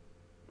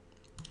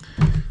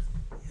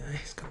 Yeah,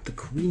 he's got the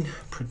queen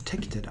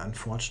protected,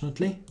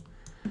 unfortunately.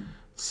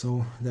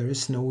 So there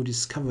is no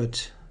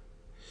discovered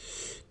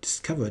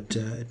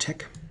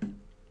attack.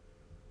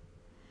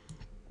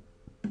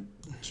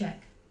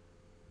 Check.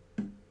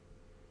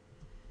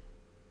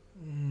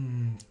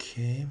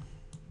 Okay.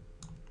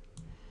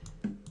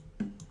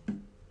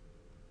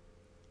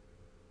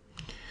 I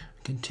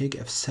can take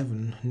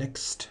f7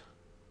 next.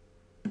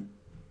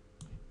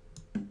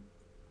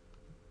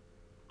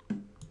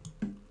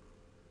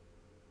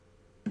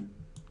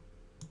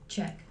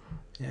 Check.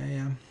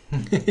 Yeah.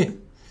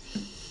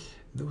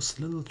 Those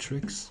little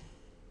tricks.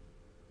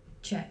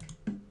 Check.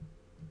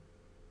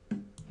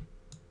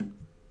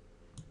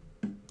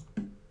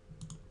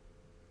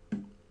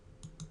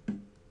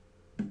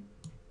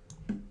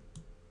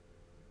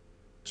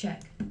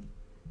 Check.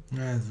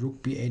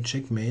 Rook b8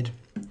 checkmate.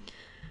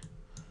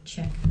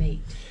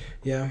 Checkmate.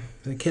 Yeah,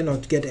 I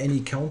cannot get any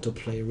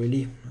counterplay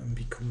really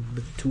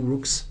with two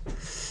rooks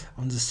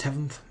on the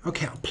 7th.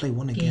 Okay, I'll play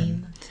one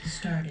again. Game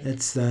started.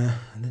 That's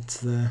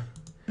the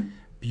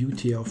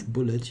beauty of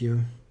Bullet.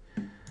 You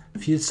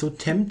feel so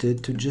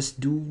tempted to just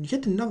do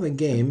yet another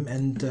game,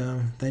 and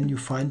then you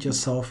find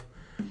yourself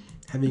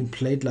having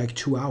played like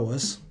 2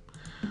 hours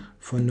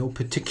for no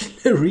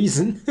particular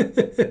reason.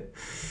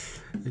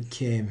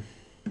 Okay.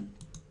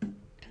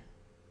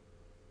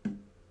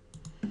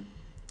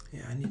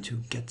 Yeah, I need to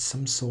get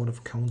some sort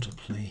of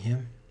counterplay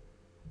here.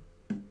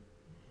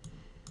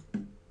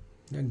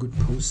 A good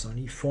post on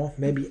e4,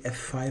 maybe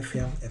f5.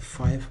 Yeah,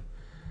 f5.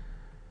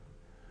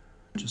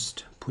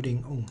 Just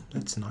putting. Oh,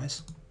 that's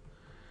nice.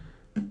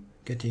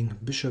 Getting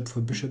bishop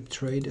for bishop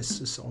trade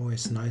is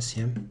always nice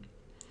here.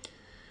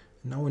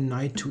 Now a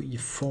knight to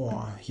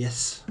e4.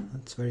 Yes,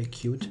 that's very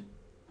cute.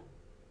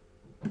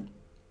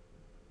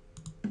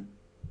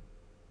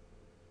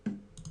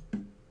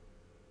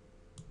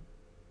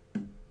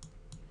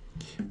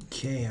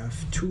 Okay, I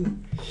have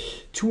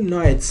two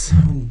knights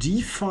on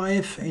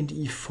d5 and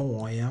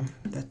e4. Yeah,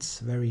 that's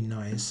very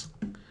nice.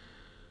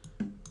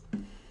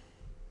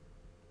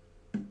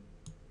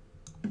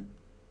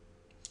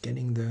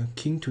 Getting the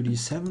king to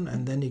d7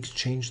 and then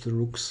exchange the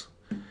rooks.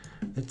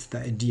 That's the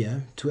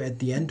idea, to at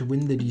the end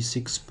win the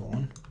d6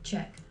 pawn.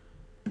 Check.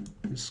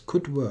 This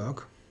could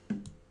work.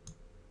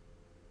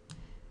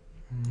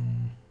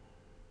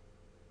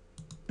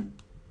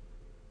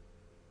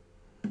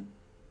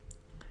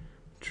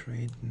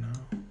 Trade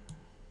now.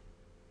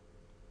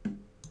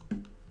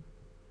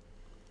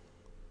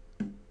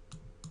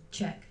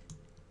 Check.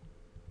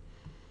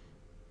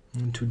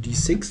 And to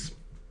d6,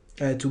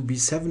 to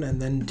b7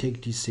 and then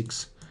take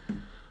d6.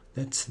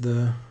 That's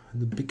the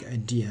big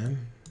idea.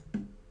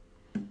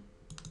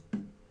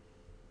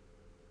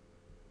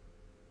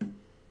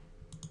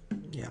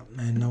 Yeah,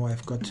 and now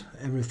I've got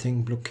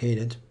everything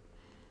blockaded.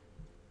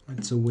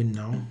 It's a win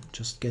now.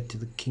 Just get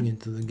the king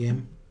into the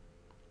game.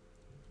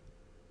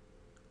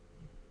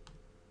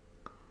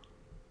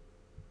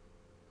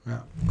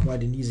 Yeah,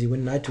 quite an easy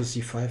win. Knight to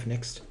c5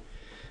 next.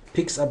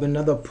 Picks up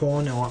another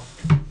pawn. Or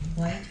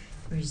White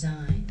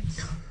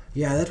resigns.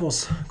 yeah, that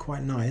was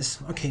quite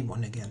nice. Okay,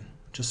 one again.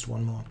 Just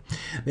one more.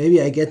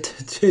 Maybe I get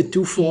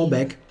 2-4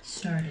 back.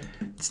 Started.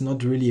 It's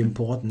not really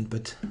important,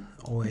 but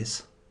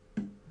always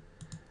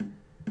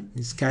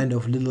these kind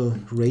of little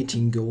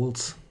rating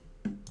goals.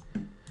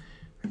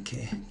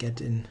 Okay,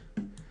 get in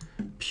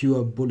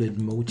pure bullet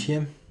mode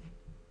here.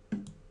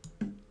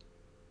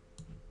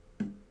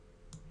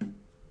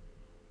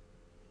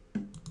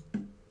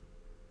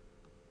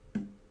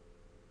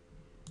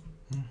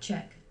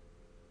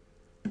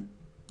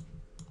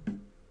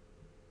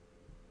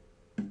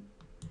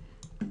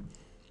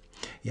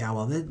 Yeah,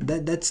 well,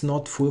 that's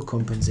not full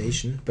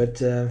compensation,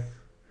 but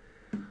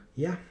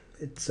yeah,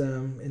 it's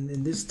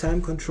in this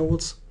time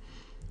controls.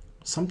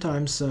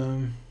 Sometimes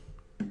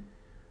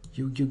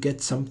you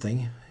get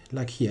something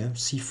like here,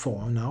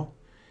 c4 now,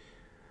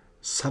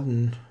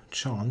 sudden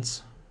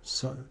chance,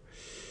 so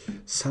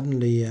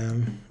suddenly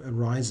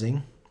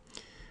arising.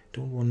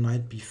 Don't want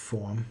knight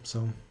b4,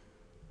 so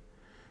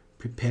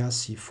prepare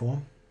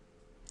c4.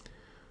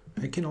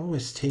 I can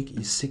always take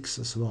e6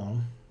 as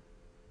well.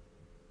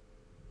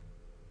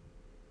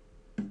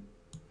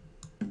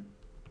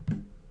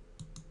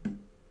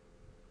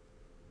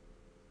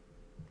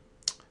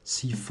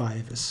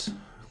 c5 is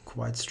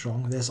quite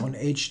strong. There's on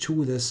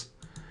h2, there's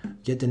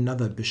yet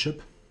another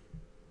bishop.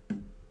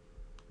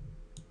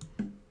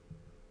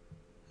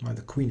 Now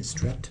the queen is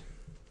trapped.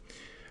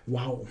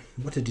 Wow,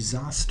 what a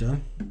disaster.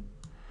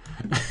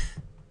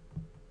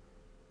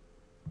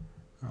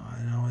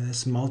 Now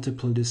there's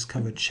multiple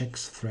discovered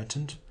checks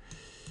threatened.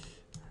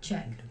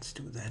 Check. Let's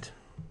do that.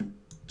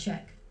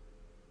 Check.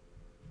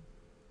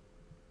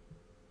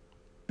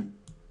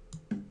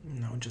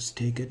 Now just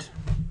take it.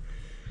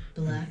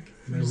 Black.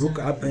 My rook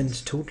up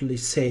and totally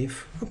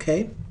safe.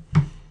 Okay.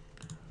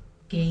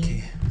 Game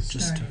Okay,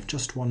 started.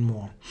 just one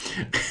more.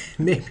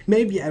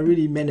 Maybe I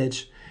really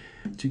manage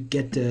to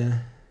get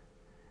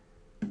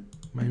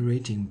my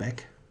rating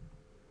back.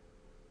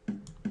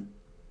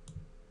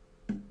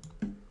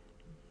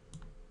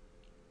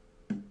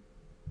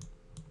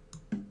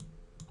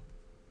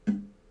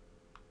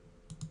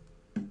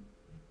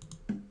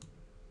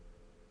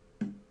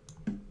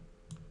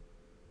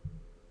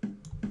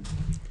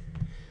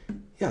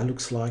 Yeah,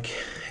 looks like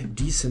a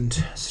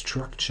decent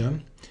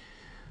structure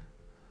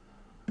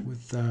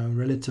with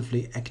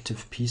relatively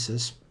active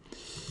pieces.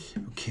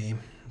 Okay,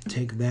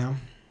 take there.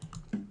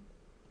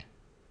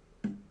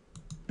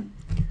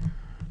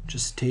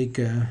 Just take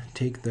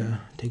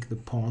the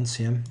pawns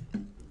here.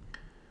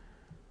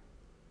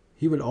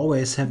 He will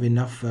always have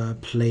enough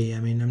play.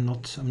 I mean, I'm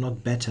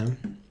not better,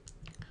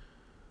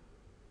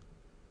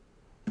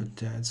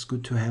 but it's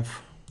good to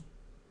have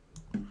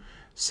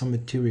some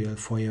material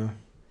for your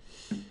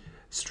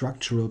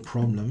structural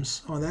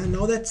problems. Oh,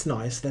 no, that's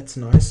nice. That's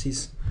nice.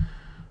 He's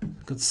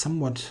got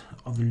somewhat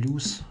of a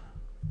loose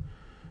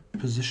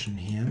position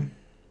here.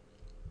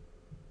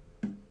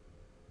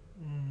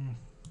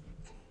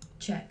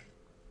 Check.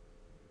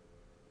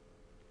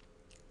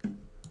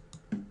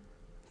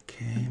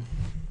 Okay.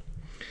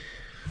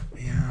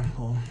 Yeah,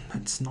 well,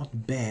 that's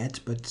not bad,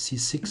 but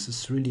c6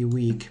 is really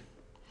weak,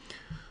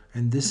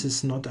 and this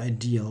is not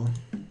ideal.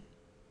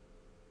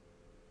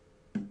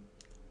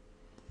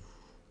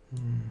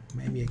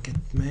 Maybe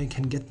I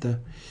can get the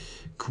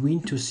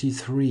queen to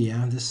c3.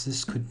 Yeah,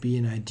 this could be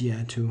an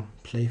idea to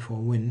play for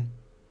a win.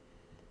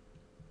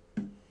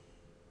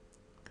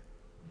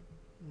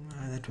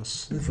 That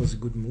was a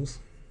good move.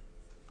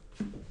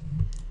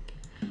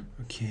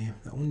 Okay,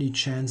 the only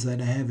chance that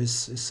I have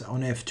is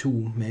on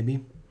f2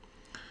 maybe,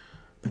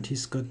 but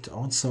he's got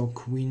also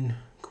queen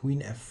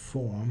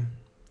f4.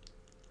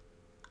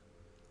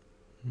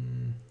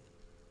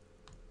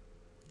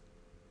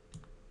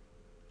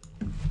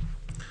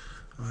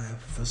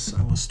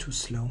 I was too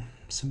slow,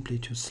 simply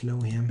too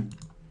slow here.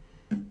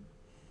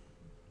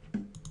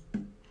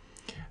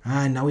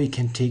 Now he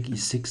can take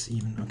e6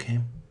 even. Okay.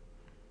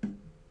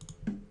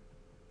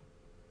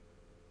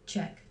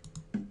 Check.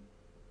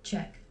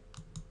 Check.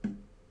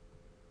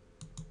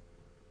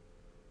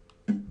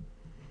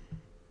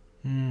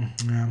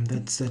 Yeah,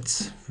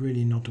 that's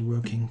really not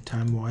working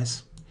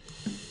time-wise.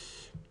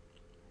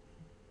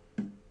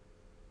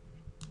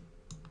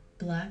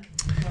 Black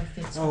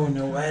forfeits. Oh one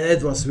no, time.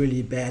 that was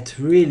really bad,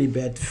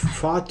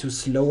 far too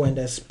slow, and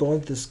I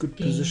spoiled this good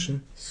Game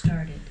position.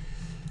 started.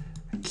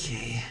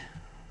 Okay.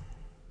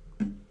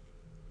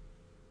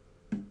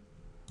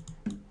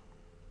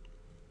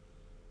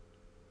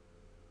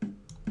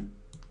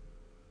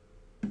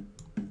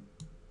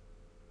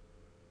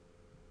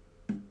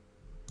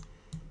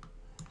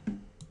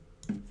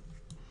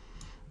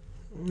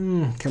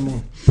 Come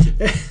on.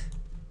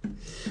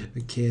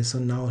 Okay, so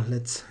now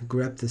let's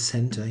grab the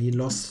center. He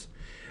lost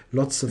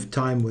lots of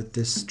time with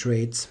this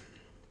trades.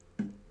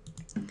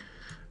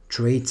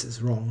 Trades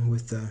is wrong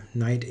with the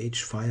knight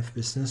h5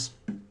 business.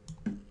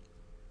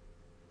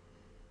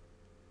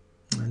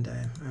 And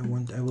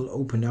I will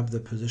open up the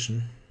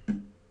position.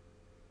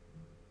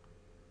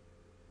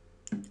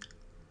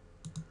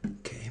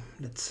 Okay,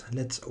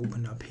 let's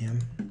open up here.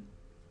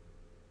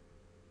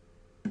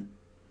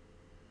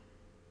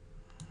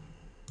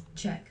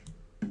 Check.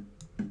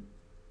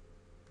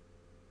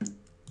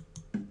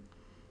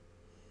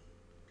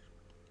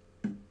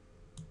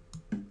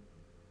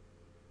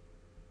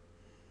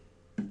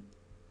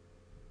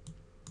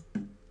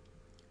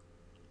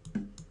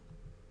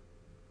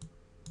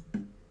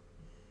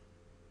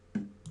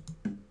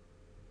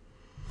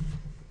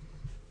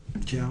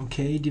 Yeah,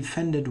 okay, he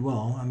defended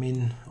well. I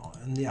mean,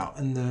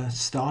 in the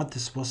start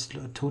this was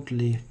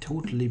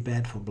totally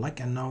bad for black,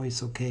 and now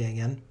he's okay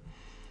again.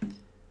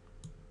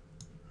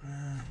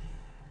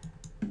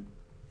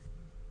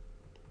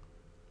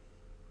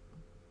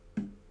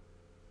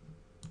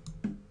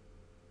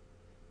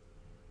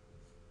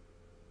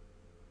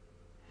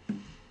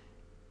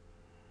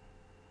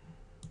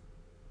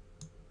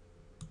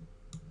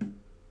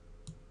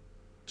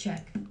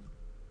 check,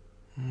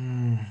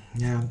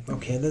 Yeah,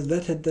 okay,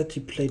 that he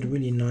played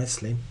really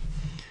nicely,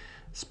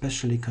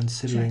 especially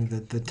considering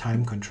the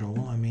time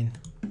control. I mean,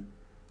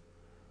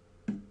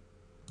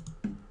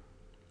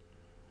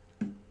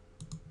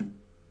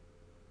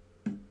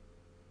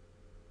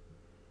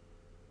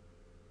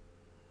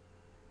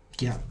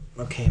 yeah,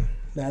 okay,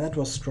 yeah, that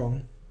was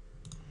strong.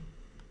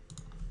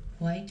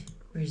 white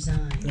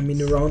resigns. I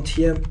mean, around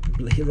here,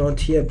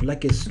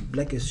 black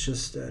is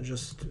just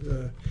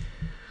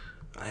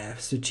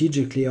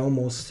strategically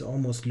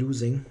almost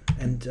losing,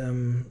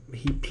 and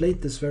he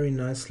played this very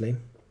nicely.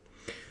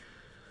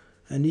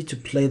 I need to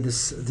play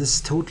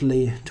this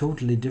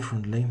totally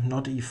differently,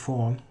 not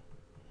e4,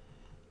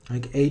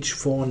 like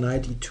h4,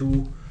 knight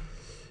e2,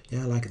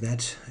 yeah, like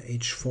that,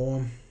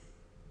 h4,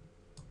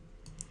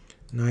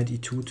 knight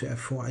e2 to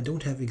f4. I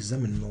don't have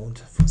examine mode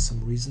for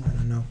some reason, I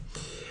don't know.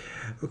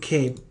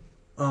 Okay,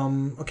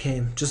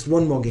 okay, just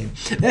one more game.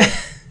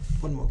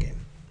 One more game.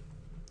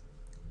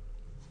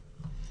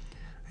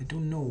 I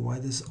don't know why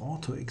this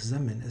auto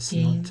examine is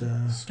Game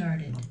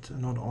started.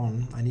 not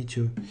on. I need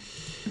to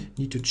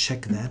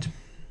check that.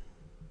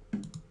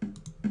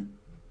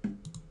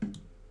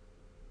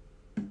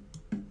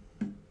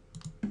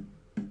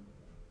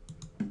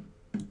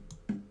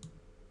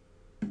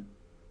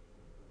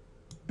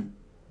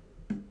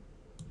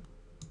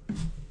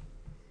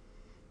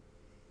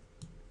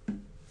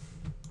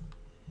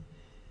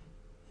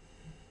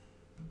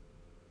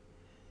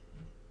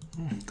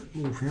 Good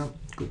move, yeah,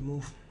 good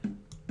move.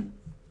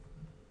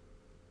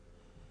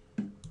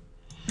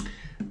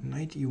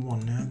 Knight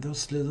e1, yeah,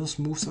 those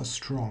moves are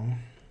strong.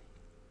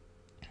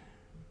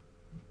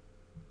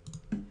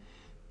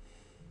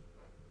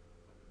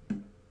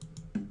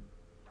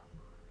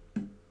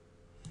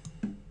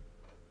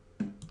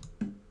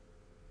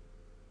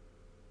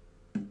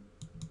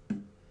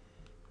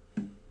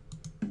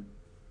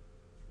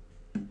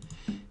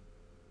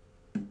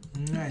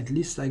 Yeah, at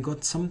least I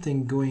got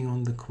something going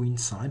on the queen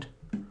side.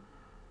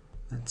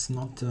 That's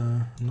not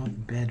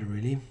bad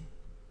really.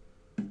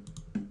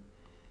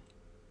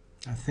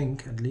 I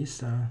think at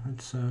least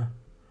it's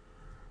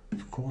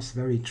of course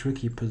very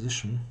tricky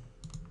position.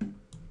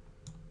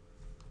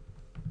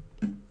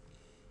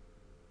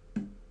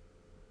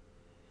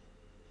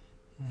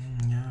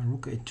 Yeah,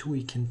 rook a2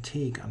 he can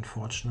take,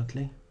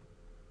 unfortunately.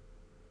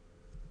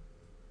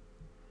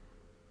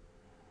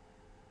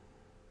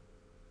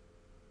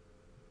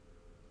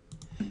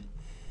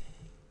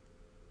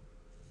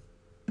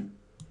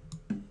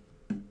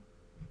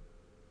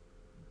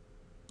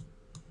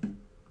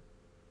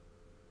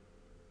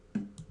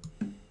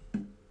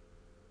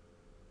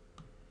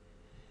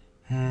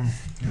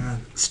 Yeah,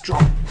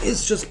 strong.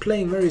 It's just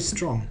playing very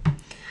strong.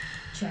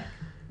 Check.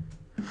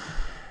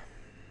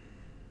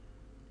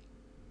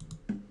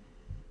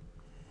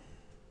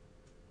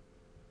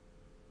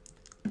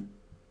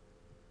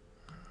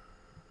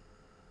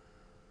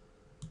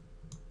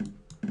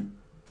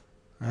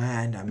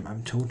 And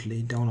I'm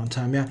totally down on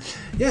time. Yeah.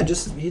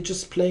 He's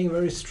just playing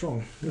very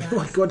strong.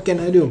 What can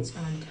I do? It's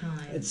on time.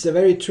 It's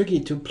very tricky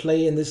to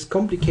play in these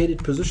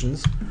complicated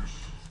positions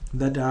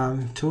that are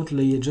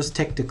totally just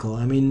tactical.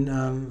 I mean,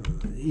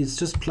 he's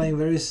just playing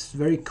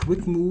very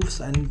quick moves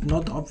and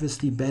not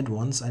obviously bad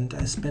ones. And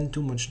I spent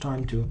too much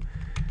time to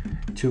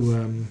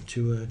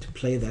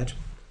play that.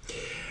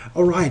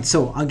 All right,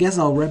 so I guess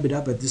I'll wrap it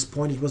up at this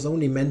point. It was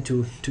only meant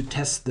to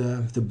test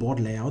the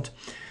board layout.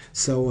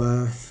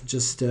 So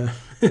just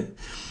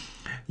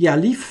yeah,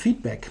 leave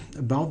feedback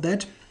about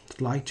that.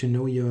 I'd like to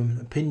know your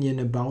opinion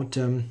about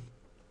the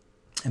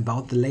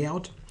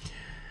layout.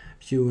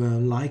 If you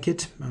like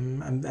it,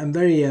 I'm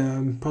very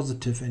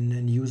positive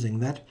in using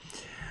that.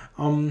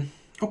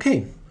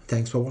 Okay,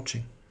 thanks for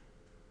watching.